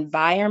the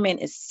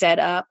environment is set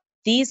up,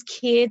 these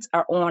kids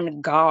are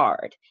on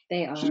guard.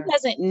 They are. He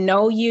doesn't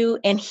know you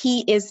and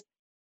he is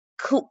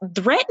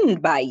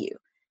threatened by you.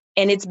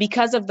 And it's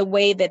because of the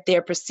way that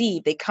they're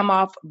perceived. They come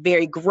off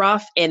very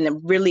gruff and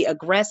really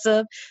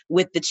aggressive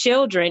with the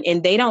children,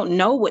 and they don't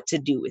know what to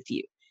do with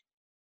you.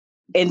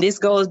 And this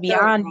goes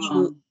beyond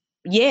you.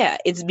 Yeah,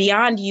 it's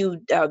beyond you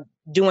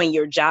doing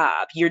your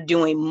job. You're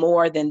doing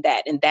more than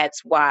that. And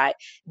that's why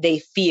they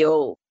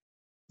feel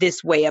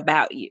this way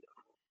about you.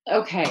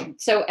 Okay.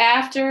 So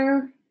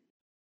after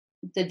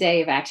the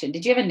day of action,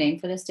 did you have a name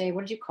for this day?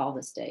 What did you call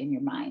this day in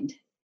your mind?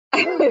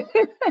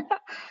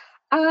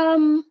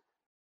 um,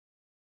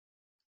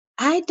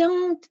 I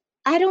don't.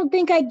 I don't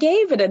think I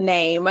gave it a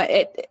name.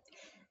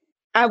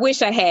 I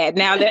wish I had.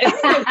 Now that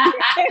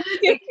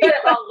We could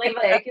have all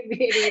labeled it. It could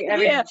be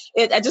yeah,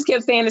 I just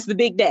kept saying it's the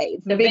big day.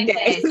 It's the big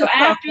day. So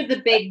after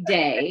the big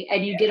day,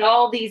 and you get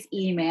all these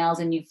emails,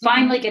 and you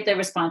finally get the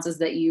responses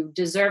that you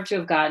deserve to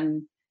have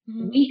gotten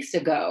weeks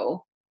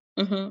ago.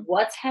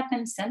 What's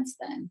happened since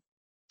then?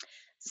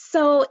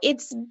 So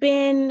it's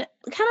been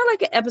kind of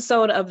like an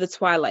episode of The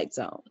Twilight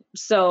Zone.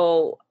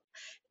 So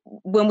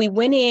when we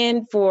went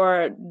in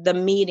for the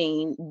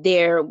meeting,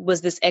 there was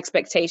this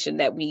expectation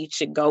that we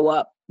should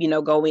go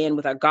in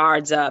with our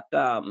guards up.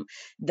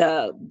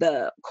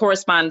 The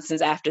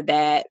correspondences after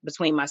that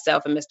between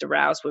myself and Mr.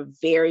 Rouse were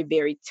very,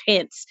 very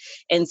tense.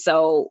 And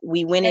so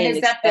we went in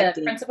expecting. Is that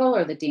the principal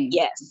or the dean?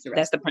 Yes,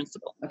 that's the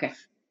principal. Okay.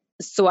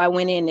 So I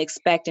went in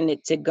expecting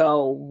it to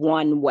go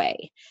one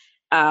way.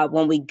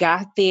 When we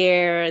got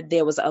there,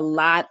 there was a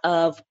lot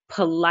of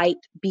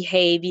polite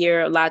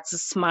behavior, lots of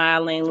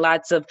smiling,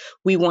 lots of,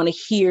 we want to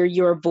hear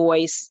your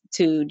voice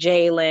to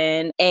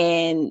Jalen.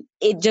 And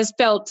it just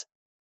felt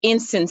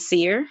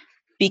insincere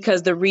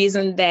because the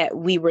reason that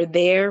we were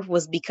there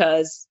was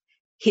because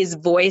his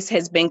voice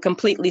has been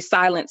completely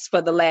silenced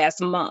for the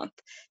last month.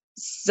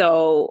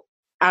 So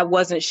I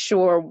wasn't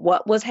sure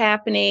what was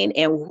happening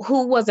and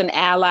who was an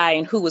ally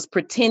and who was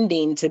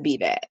pretending to be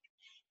that.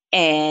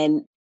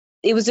 And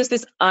it was just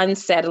this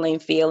unsettling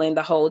feeling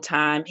the whole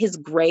time. His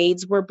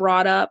grades were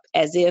brought up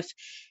as if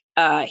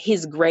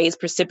his grades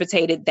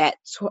precipitated that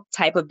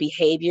type of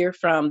behavior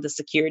from the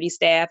security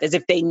staff, as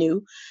if they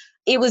knew.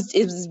 It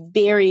was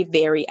very,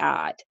 very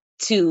odd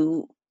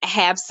to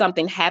have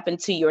something happen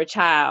to your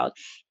child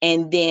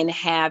and then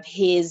have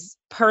his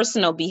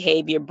personal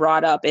behavior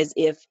brought up as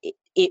if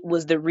it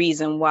was the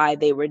reason why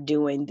they were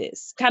doing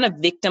this. Kind of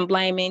victim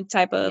blaming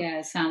type of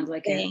it sounds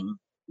like thing.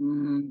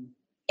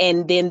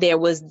 And then there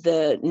was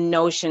the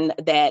notion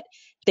that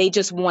they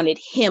just wanted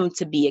him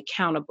to be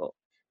accountable.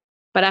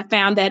 But I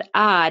found that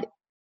odd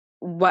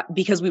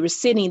because we were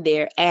sitting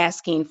there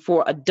asking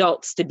for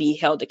adults to be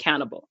held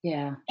accountable.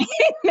 Yeah.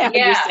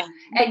 Yeah.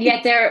 And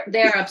yet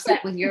they're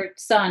upset with your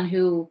son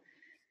who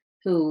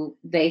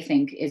they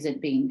think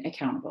isn't being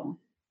accountable.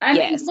 I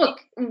mean,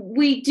 look,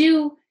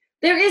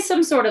 there is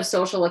some sort of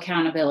social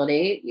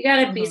accountability. You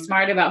got to be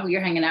smart about who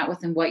you're hanging out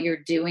with and what you're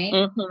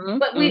doing.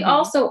 But we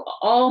also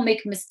all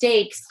make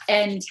mistakes,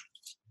 and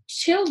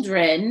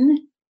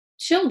children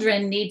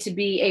need to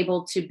be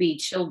able to be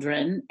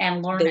children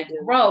and learn and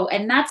grow.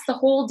 And that's the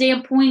whole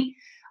damn point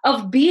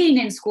of being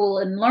in school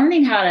and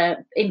learning how to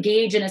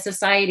engage in a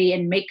society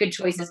and make good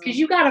choices, because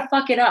you got to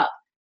fuck it up.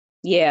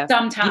 Yeah,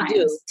 sometimes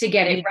to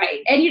get it right.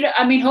 And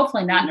I mean,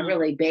 hopefully not in a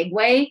really big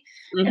way.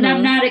 And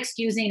I'm not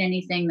excusing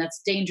anything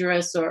that's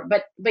dangerous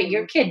but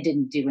your kid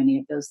didn't do any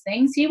of those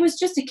things. He was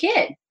just a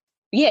kid.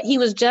 Yeah, he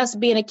was just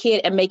being a kid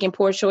and making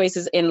poor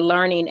choices and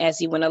learning as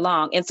he went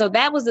along. And so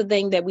that was the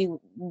thing that we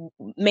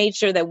made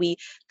sure that we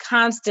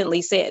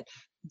constantly said,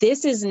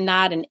 this is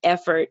not an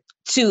effort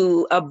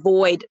to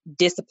avoid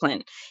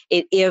discipline.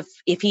 If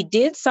he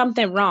did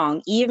something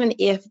wrong, even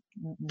if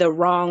the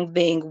wrong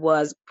thing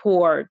was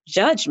poor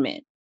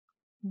judgment,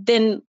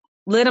 then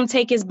let him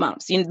take his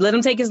bumps. Let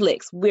him take his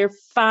licks. We're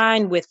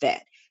fine with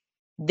that.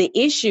 The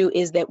issue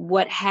is that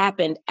what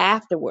happened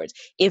afterwards.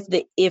 If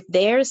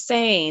they're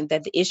saying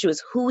that the issue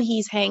is who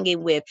he's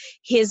hanging with,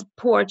 his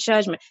poor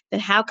judgment,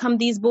 then how come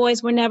these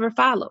boys were never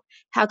followed?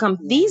 How come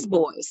these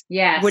boys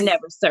were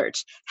never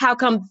searched? How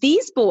come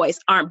these boys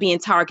aren't being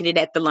targeted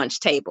at the lunch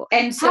table?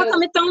 And so, how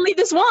come it's only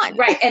this one?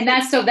 Right. And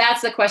that's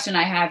the question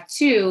I have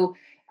too.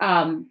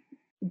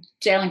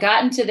 Jalen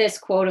got into this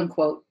quote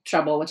unquote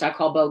trouble, which I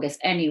call bogus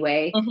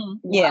anyway,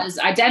 was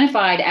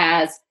identified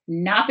as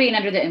not being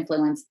under the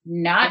influence,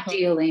 not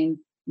dealing,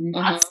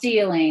 not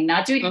stealing,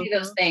 not doing any of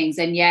those things.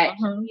 And yet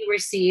he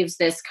receives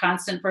this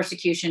constant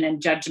persecution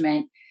and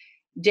judgment.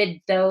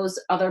 Did those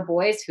other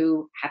boys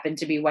who happened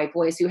to be white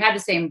boys who had the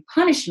same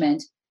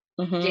punishment,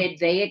 did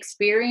they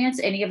experience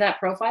any of that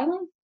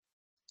profiling?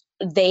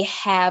 They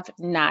have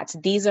not.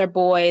 These are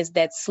boys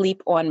that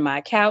sleep on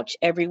my couch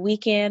every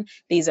weekend.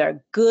 These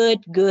are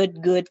good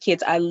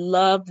kids. I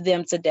love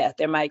them to death.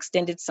 They're my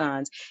extended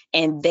sons,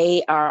 and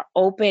they are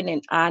open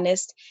and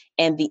honest.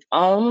 And the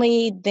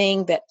only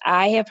thing that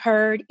I have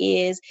heard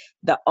is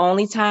the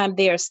only time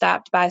they are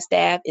stopped by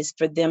staff is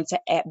for them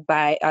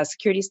by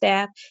security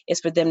staff is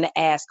for them to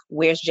ask,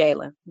 "Where's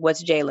Jalen?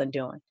 What's Jalen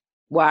doing?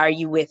 Why are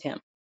you with him?"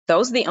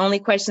 Those are the only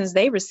questions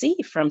they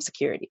receive from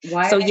security.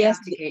 Why do they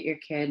investigate your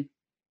kid?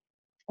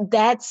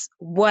 That's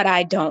what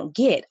I don't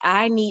get.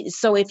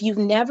 So if you've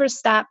never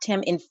stopped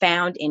him and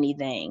found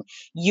anything,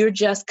 you're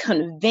just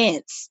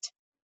convinced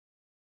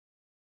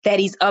that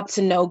he's up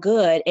to no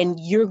good, and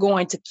you're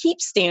going to keep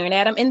staring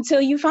at him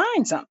until you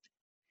find something.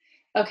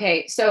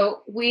 Okay,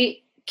 so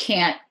we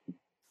can't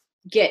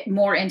get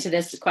more into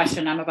this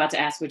question I'm about to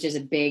ask, which is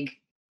a big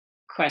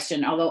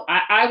question. Although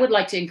I would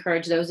like to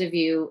encourage those of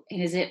you,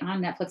 and is it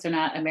on Netflix or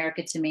not,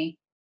 America to Me?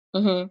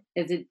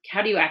 Is it?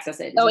 How do you access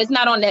it? It's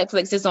not on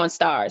Netflix. It's on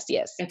Stars.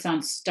 Yes, it's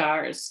on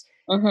Stars.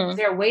 Is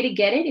there a way to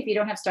get it if you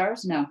don't have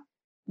Stars? No.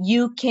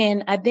 You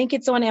can, I think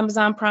it's on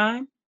Amazon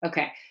Prime.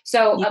 Okay.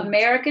 So You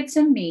America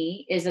to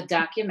Me is a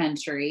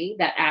documentary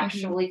that Mhm.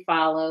 actually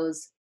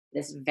follows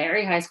this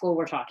very high school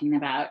we're talking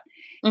about.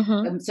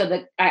 Mhm. So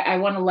that I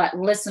want to let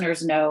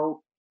listeners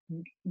know,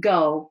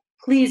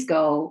 please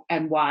go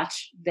and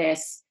watch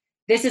this.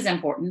 This is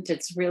important.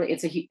 It's really,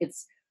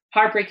 it's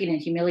heartbreaking and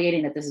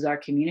humiliating that this is our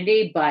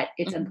community, but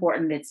it's Mhm.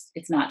 important.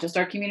 It's not just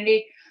our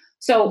community.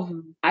 So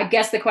Mhm. I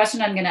guess the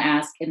question I'm going to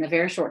ask in the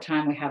very short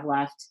time we have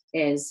left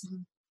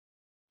Mhm.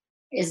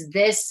 is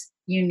this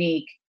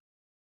unique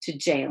to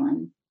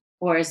Jalen,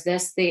 or is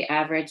this the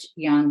average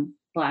young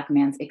Black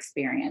man's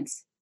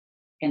experience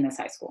in this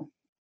high school?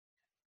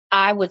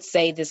 I would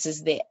say this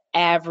is the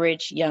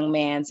average young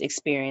man's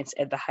experience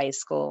at the high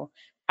school.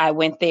 I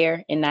went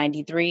there in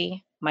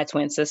 93. My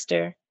twin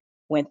sister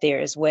went there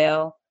as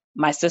well.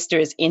 My sister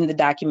is in the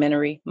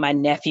documentary. My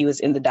nephew is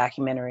in the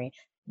documentary.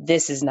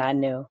 This is not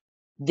new.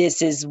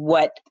 This is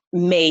what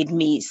made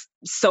me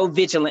so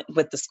vigilant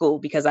with the school,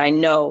 because I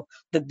know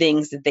the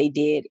things that they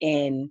did,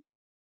 and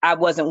I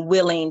wasn't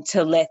willing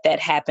to let that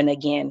happen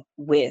again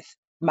with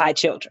my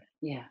children.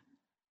 Yeah.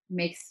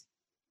 Makes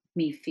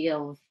me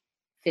feel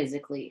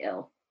physically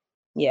ill.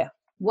 Yeah.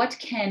 What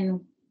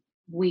can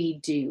we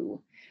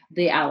do,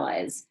 the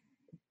allies,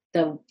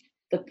 the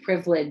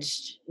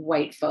privileged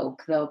white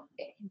folk,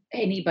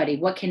 anybody,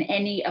 what can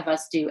any of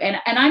us do? And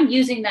I'm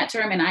using that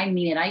term and I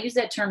mean it. I use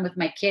that term with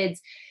my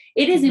kids.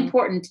 It is Mhm.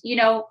 important,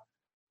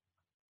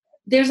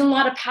 there's a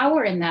lot of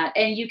power in that,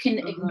 and you can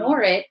Mhm.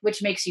 ignore it,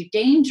 which makes you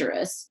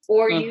dangerous,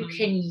 or you Mhm.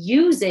 can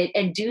use it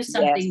and do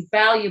something Yes.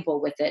 valuable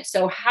with it.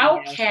 So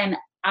how Yes. can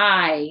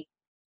I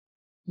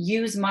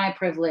use my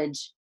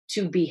privilege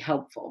to be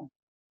helpful?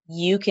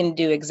 You can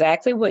do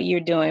exactly what you're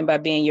doing by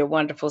being your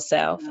wonderful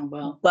self, Oh,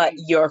 well, but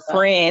thank your you.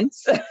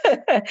 friends,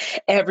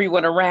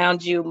 everyone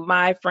around you,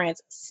 my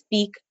friends,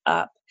 speak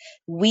up.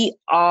 We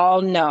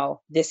all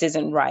know this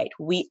isn't right.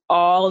 We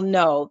all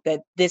know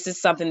that this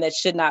is something that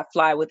should not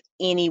fly with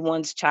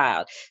anyone's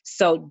child.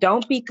 So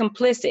don't be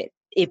complicit.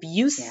 If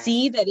you Yes.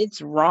 see that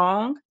it's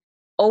wrong,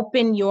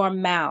 open your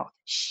mouth,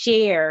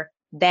 share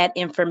that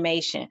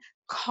information,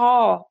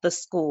 call the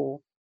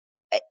school,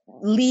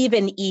 leave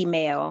an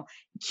email,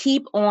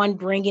 keep on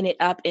bringing it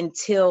up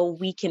until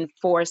we can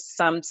force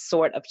some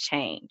sort of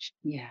change.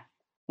 Yeah.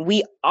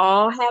 We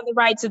all have the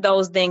right to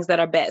those things that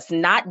are best,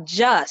 not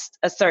just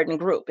a certain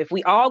group. If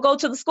we all go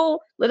to the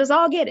school, let us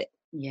all get it.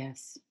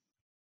 Yes.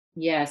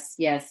 Yes.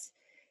 Yes.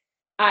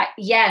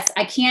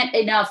 I can't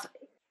enough.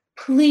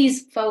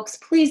 Please, folks,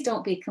 please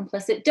don't be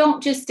complicit.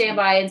 Don't just stand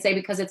by and say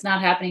because it's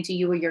not happening to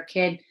you or your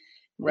kid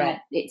Right.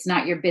 that it's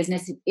not your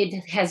business. It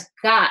has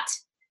got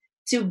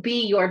to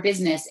be your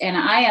business. And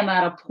I am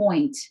at a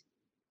point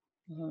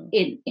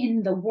Mhm.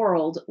 in the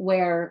world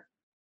where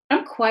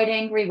I'm quite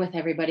angry with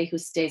everybody who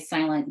stays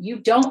silent. You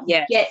don't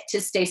get Yes.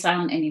 to stay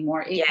silent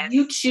anymore. If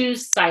you Yes.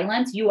 choose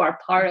silence, you are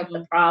part of the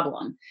Mhm.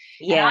 problem.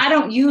 And I Yes.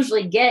 don't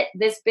usually get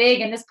this big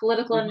and this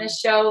political in Mhm. this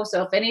show.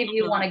 So if any of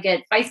you want Mhm. to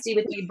get feisty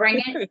with me, bring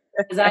it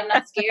because I'm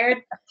not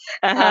scared.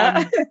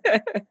 Uh-huh.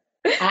 Um,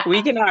 I,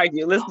 We can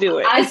argue. Let's do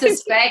it. I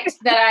suspect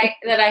that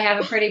I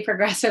have a pretty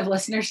progressive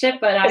listenership,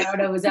 but I don't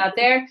know who's out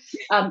there.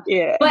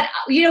 Yeah. But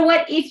you know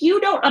what? If you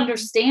don't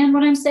understand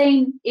what I'm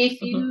saying, if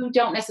Mhm. you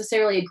don't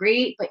necessarily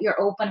agree, but you're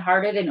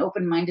open-hearted and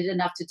open-minded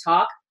enough to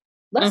talk,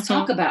 let's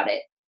talk Mhm. about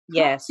it. Talk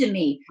Yes. to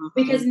me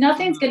because Mhm.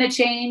 nothing's Mhm. going to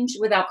change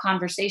without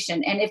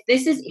conversation. And if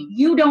Mhm.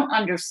 you don't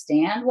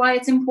understand why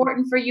it's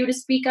important for you to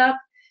speak up,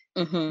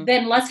 Mhm.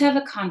 then let's have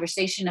a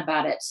conversation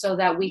about it so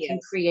that we can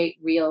Yes. create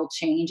real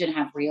change and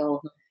have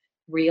Mhm.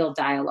 real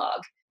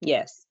dialogue.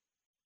 Yes.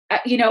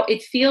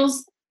 It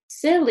feels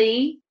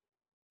silly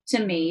to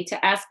Mhm. me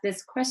to ask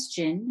this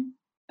question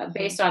Mhm.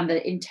 based on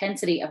the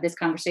intensity of this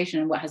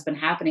conversation and what has been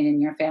happening in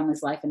your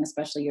family's life and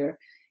especially your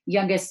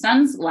youngest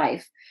son's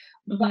life.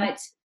 Mhm. But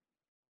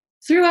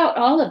throughout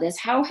all of this,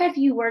 how have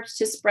you worked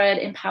to spread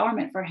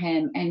empowerment for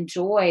him and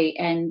joy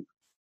and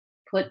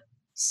put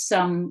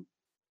some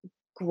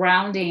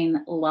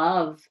grounding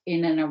love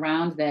in and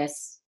around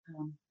this?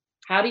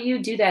 How do you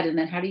do that? And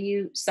then how do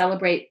you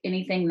celebrate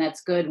anything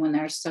that's good when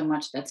there's so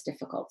much that's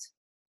difficult?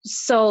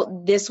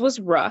 So this was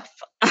rough.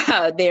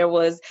 There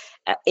was,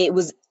 it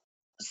was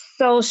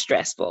so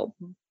stressful,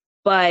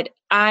 but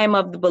I'm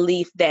of the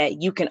belief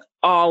that you can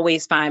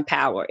always find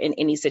power in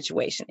any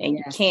situation, and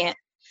you Yes. can't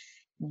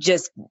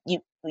just,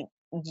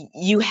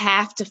 you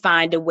have to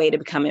find a way to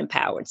become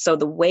empowered. So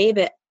the way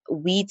that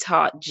we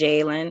taught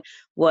Jalen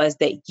was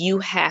that you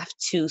have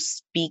to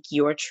speak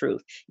your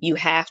truth. You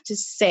have to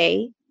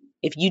say,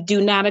 if you do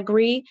not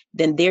agree,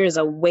 then there is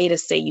a way to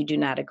say you do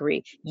not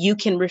agree. You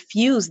can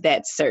refuse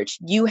that search.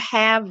 You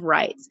have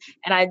rights.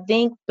 And I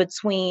think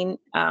between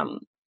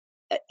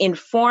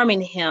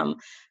informing him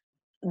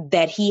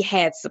that he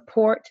had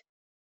support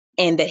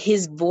and that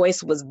his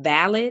voice was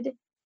valid,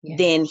 Yeah.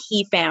 then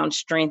he found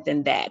strength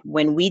in that.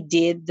 When we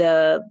did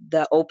the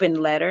open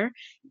letter,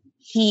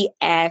 he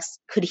asked,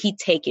 could he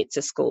take it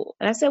to school?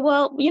 And I said,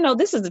 well,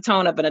 this is the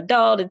tone of an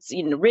adult. It's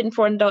written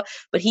for an adult.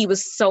 But he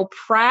was so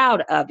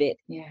proud of it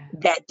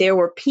that there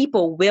were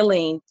people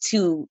willing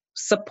to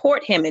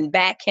support him and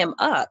back him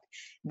up,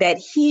 that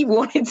he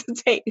wanted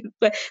to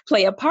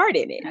play a part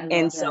in it.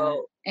 And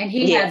so, and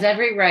he has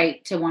every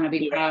right to want to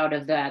be proud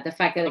of that. The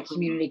fact that the Mhm.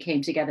 community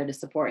came together to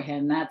support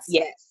him. That's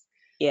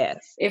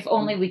yes. If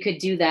only we could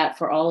do that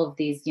for all of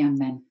these young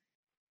men.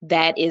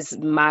 That is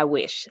my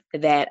wish,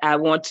 that I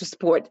want to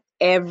support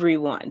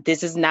everyone.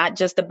 This is not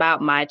just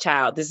about my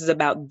child. This is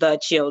about the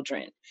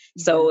children.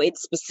 So it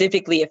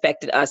specifically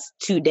affected us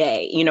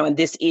today, in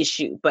this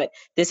issue, but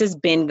this has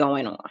been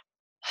going on.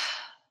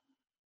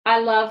 I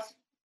love,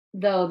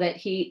 though,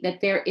 that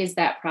there is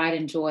that pride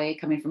and joy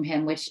coming from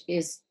him, which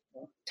is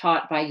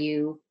taught by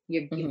you.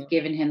 You've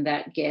given him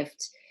that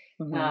gift.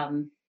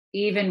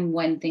 Even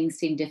when things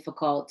seem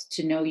difficult,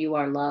 to know you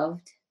are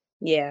loved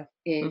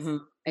is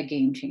a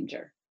game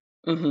changer.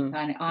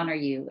 I honor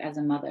you as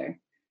a mother.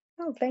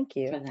 Oh, thank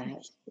you for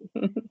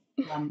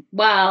that.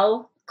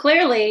 Well,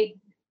 clearly,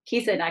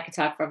 Kisa and I could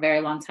talk for a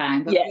very long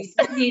time, but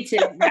we need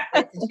to wrap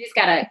this. And she's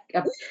got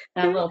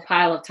a little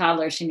pile of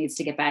toddlers she needs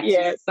to get back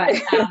to. But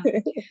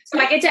so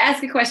I get to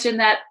ask a question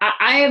that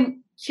I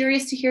am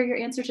curious to hear your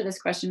answer to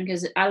this question,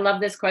 because I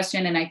love this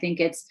question, and I think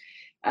it's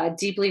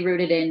deeply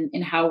rooted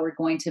in how we're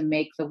going to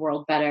make the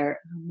world better.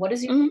 What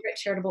is your favorite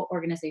charitable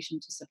organization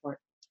to support?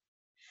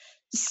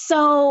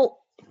 So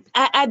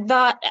I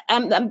thought,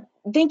 I'm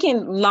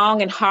thinking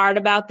long and hard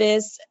about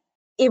this.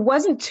 It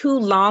wasn't too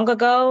long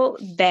ago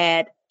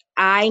that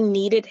I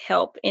needed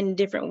help in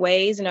different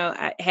ways.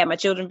 I had my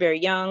children very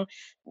young.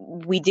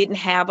 We didn't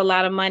have a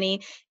lot of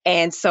money.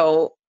 And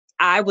so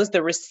I was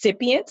the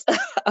recipient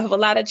of a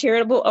lot of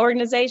charitable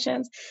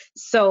organizations.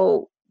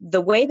 So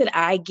the way that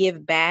I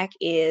give back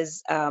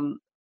is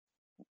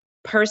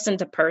person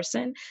to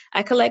person.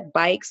 I collect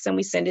bikes and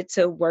we send it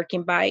to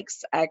Working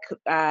Bikes.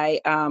 I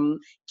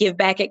give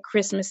back at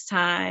Christmas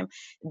time.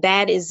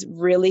 That is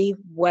really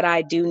what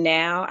I do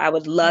now. I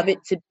would love it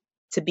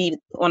to be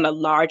on a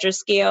larger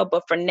scale,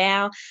 but for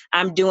now,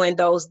 I'm doing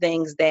those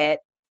things that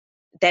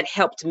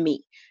helped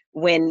me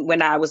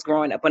when I was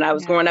growing up. When I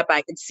was growing up,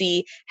 I could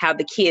see how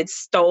the kids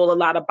stole a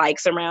lot of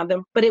bikes around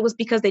them, but it was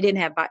because they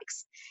didn't have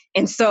bikes.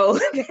 And so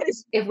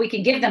if we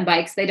can give them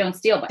bikes, they don't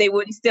steal bikes. They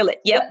wouldn't steal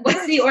it. Yep.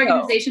 What's the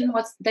organization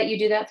that you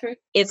do that through?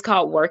 It's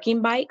called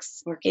Working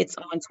Bikes. It's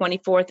on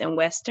 24th and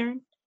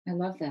Western. I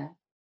love that.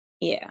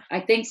 Yeah. I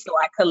think so.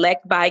 I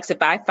collect bikes.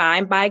 If I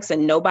find bikes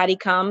and nobody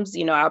comes,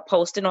 I'll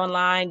post it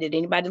online. Did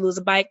anybody lose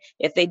a bike?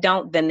 If they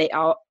don't, then they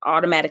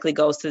automatically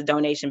goes to the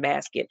donation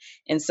basket.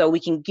 And so we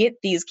can get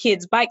these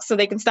kids bikes so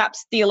they can stop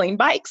stealing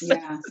bikes.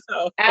 Yeah,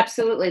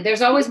 absolutely.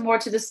 There's always more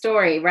to the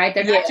story, right?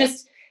 They're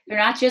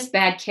not just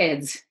bad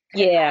kids.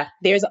 Yeah,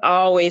 there's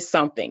always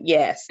something.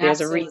 Yes, there's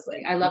a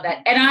reason. I love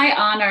that. And I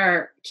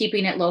honor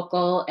keeping it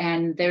local.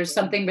 And there's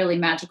something really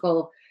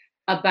magical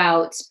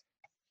about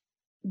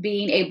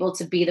being able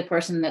to be the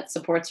person that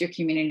supports your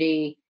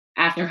community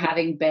after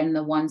having been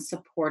the one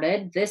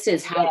supported. This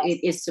is how it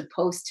is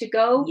supposed to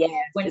go. Yes,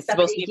 when it's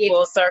supposed to be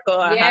full circle.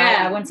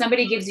 When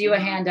somebody gives you a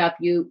hand up,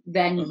 you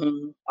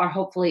then are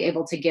hopefully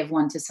able to give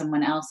one to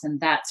someone else. And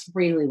that's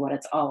really what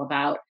it's all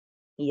about.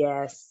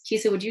 Yes.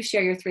 Kisa, would you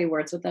share your 3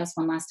 words with us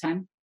one last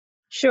time?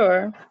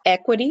 Sure.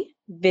 Equity,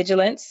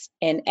 vigilance,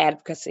 and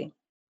advocacy.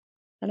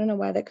 I don't know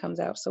why that comes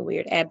out so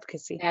weird.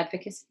 Advocacy.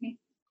 Advocacy.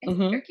 It's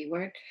a tricky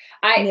word.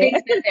 I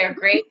think that they're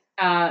great.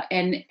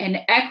 And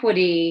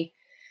equity,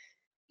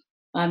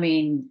 I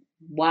mean,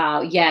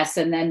 wow. Yes.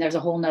 And then there's a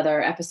whole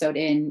nother episode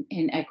in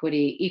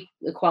equity.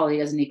 Equality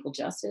doesn't equal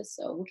justice.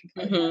 So we can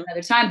play that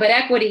another time. But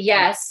equity,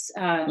 yes,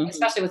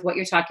 especially with what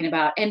you're talking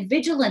about. And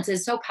vigilance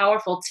is so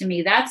powerful to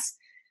me. That's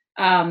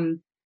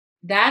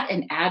that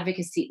and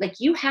advocacy. Like,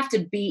 you have to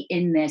be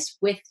in this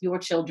with your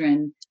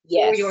children,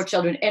 for your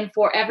children, and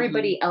for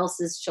everybody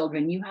else's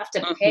children. You have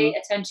to pay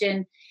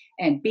attention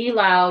and be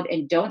loud,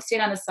 and don't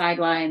stand on the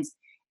sidelines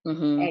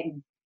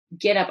and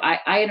get up.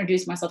 I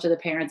introduce myself to the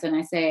parents and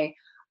I say,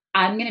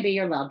 I'm going to be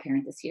your loud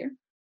parent this year.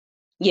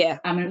 Yeah.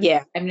 I'm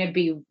going to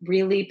be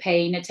really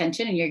paying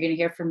attention, and you're going to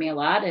hear from me a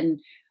lot. And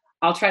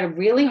I'll try to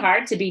really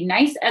hard to be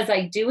nice as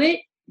I do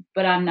it,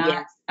 but I'm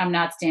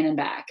not standing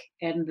back,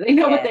 and they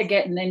know what they're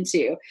getting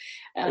into.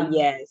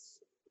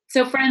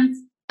 So friends,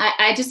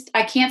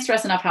 I can't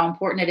stress enough how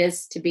important it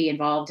is to be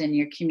involved in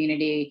your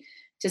community,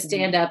 to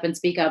stand up and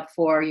speak up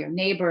for your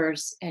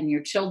neighbors and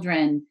your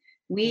children.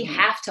 We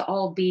have to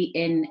all be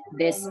in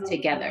this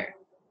together.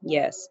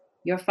 Yes.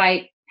 Your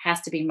fight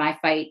has to be my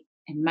fight,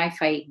 and my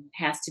fight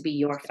has to be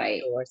your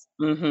fight.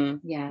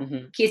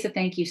 Kisa,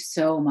 thank you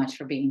so much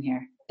for being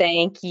here.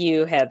 Thank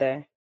you,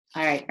 Heather.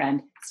 All right,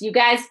 friend. So you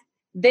guys,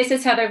 this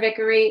is Heather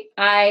Vickery.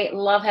 I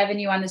love having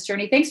you on this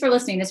journey. Thanks for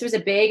listening. This was a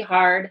big,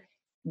 hard,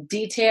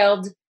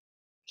 detailed,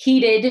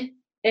 heated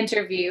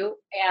interview,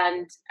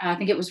 and I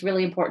think it was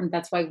really important.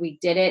 That's why we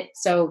did it.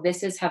 So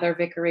this is Heather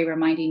Vickery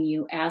reminding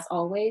you, as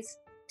always,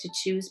 to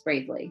choose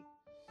bravely.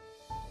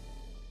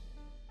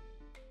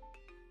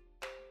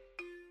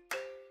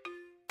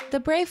 The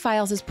Brave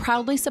Files is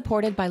proudly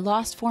supported by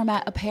Lost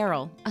Format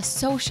Apparel, a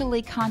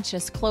socially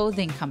conscious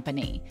clothing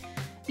company.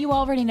 You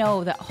already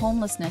know that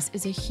homelessness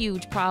is a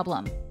huge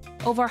problem.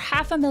 Over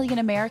 500,000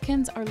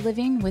 Americans are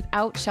living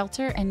without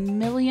shelter and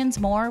millions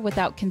more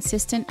without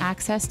consistent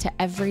access to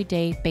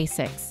everyday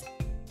basics.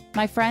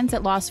 My friends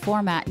at Lost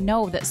Format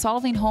know that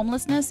solving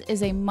homelessness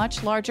is a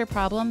much larger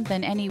problem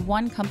than any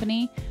one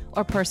company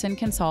or person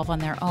can solve on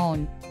their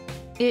own.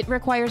 It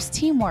requires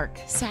teamwork,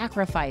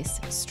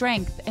 sacrifice,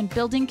 strength, and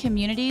building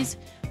communities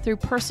through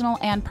personal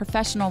and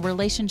professional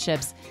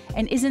relationships.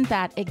 And isn't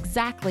that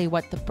exactly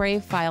what the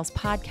Brave Files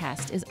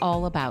podcast is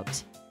all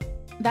about?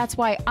 That's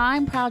why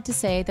I'm proud to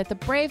say that the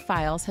Brave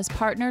Files has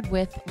partnered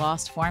with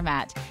Lost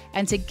Format,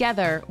 and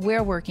together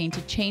we're working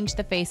to change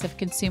the face of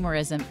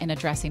consumerism in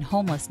addressing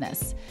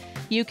homelessness.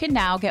 You can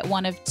now get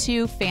one of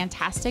 2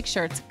 fantastic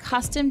shirts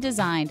custom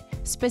designed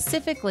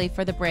specifically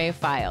for the Brave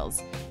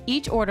Files.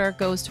 Each order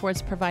goes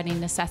towards providing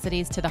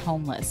necessities to the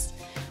homeless.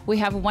 We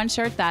have one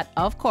shirt that,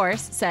 of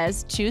course,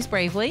 says "Choose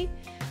Bravely,"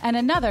 and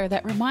another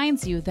that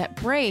reminds you that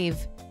brave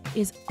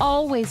is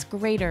always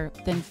greater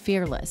than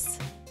fearless.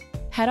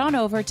 Head on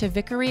over to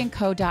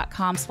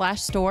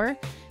vickeryandco.com/store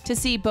to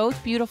see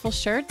both beautiful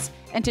shirts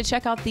and to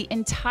check out the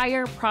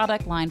entire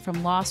product line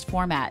from Lost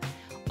Format.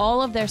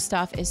 All of their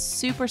stuff is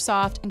super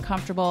soft and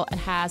comfortable and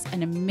has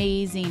an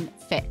amazing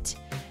fit.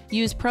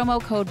 Use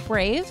promo code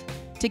BRAVE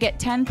to get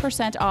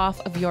 10% off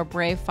of your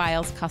Brave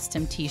Files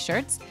custom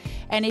t-shirts.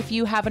 And if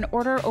you have an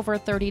order over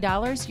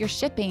 $30, your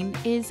shipping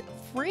is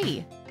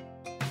free.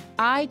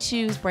 I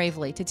choose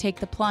bravely to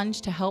take the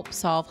plunge to help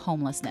solve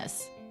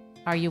homelessness.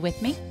 Are you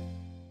with me?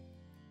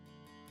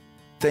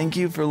 Thank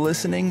you for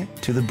listening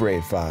to The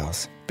Brave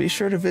Files. Be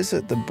sure to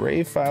visit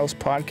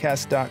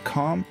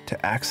thebravefilespodcast.com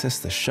to access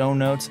the show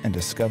notes and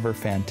discover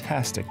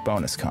fantastic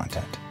bonus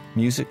content.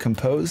 Music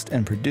composed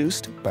and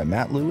produced by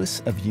Matt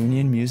Lewis of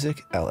Union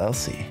Music,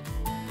 LLC.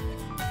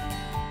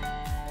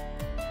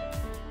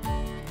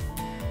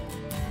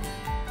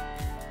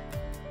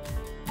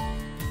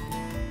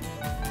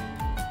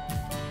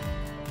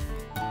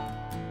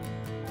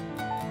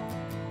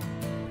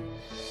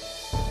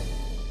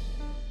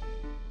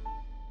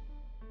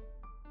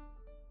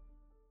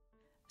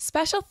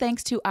 Special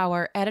thanks to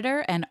our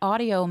editor and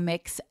audio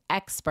mix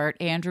expert,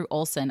 Andrew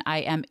Olson.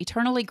 I am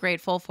eternally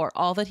grateful for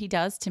all that he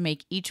does to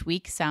make each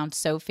week sound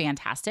so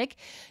fantastic.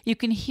 You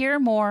can hear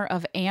more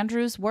of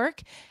Andrew's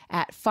work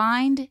at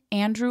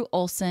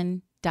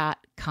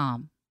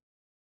findandrewolson.com.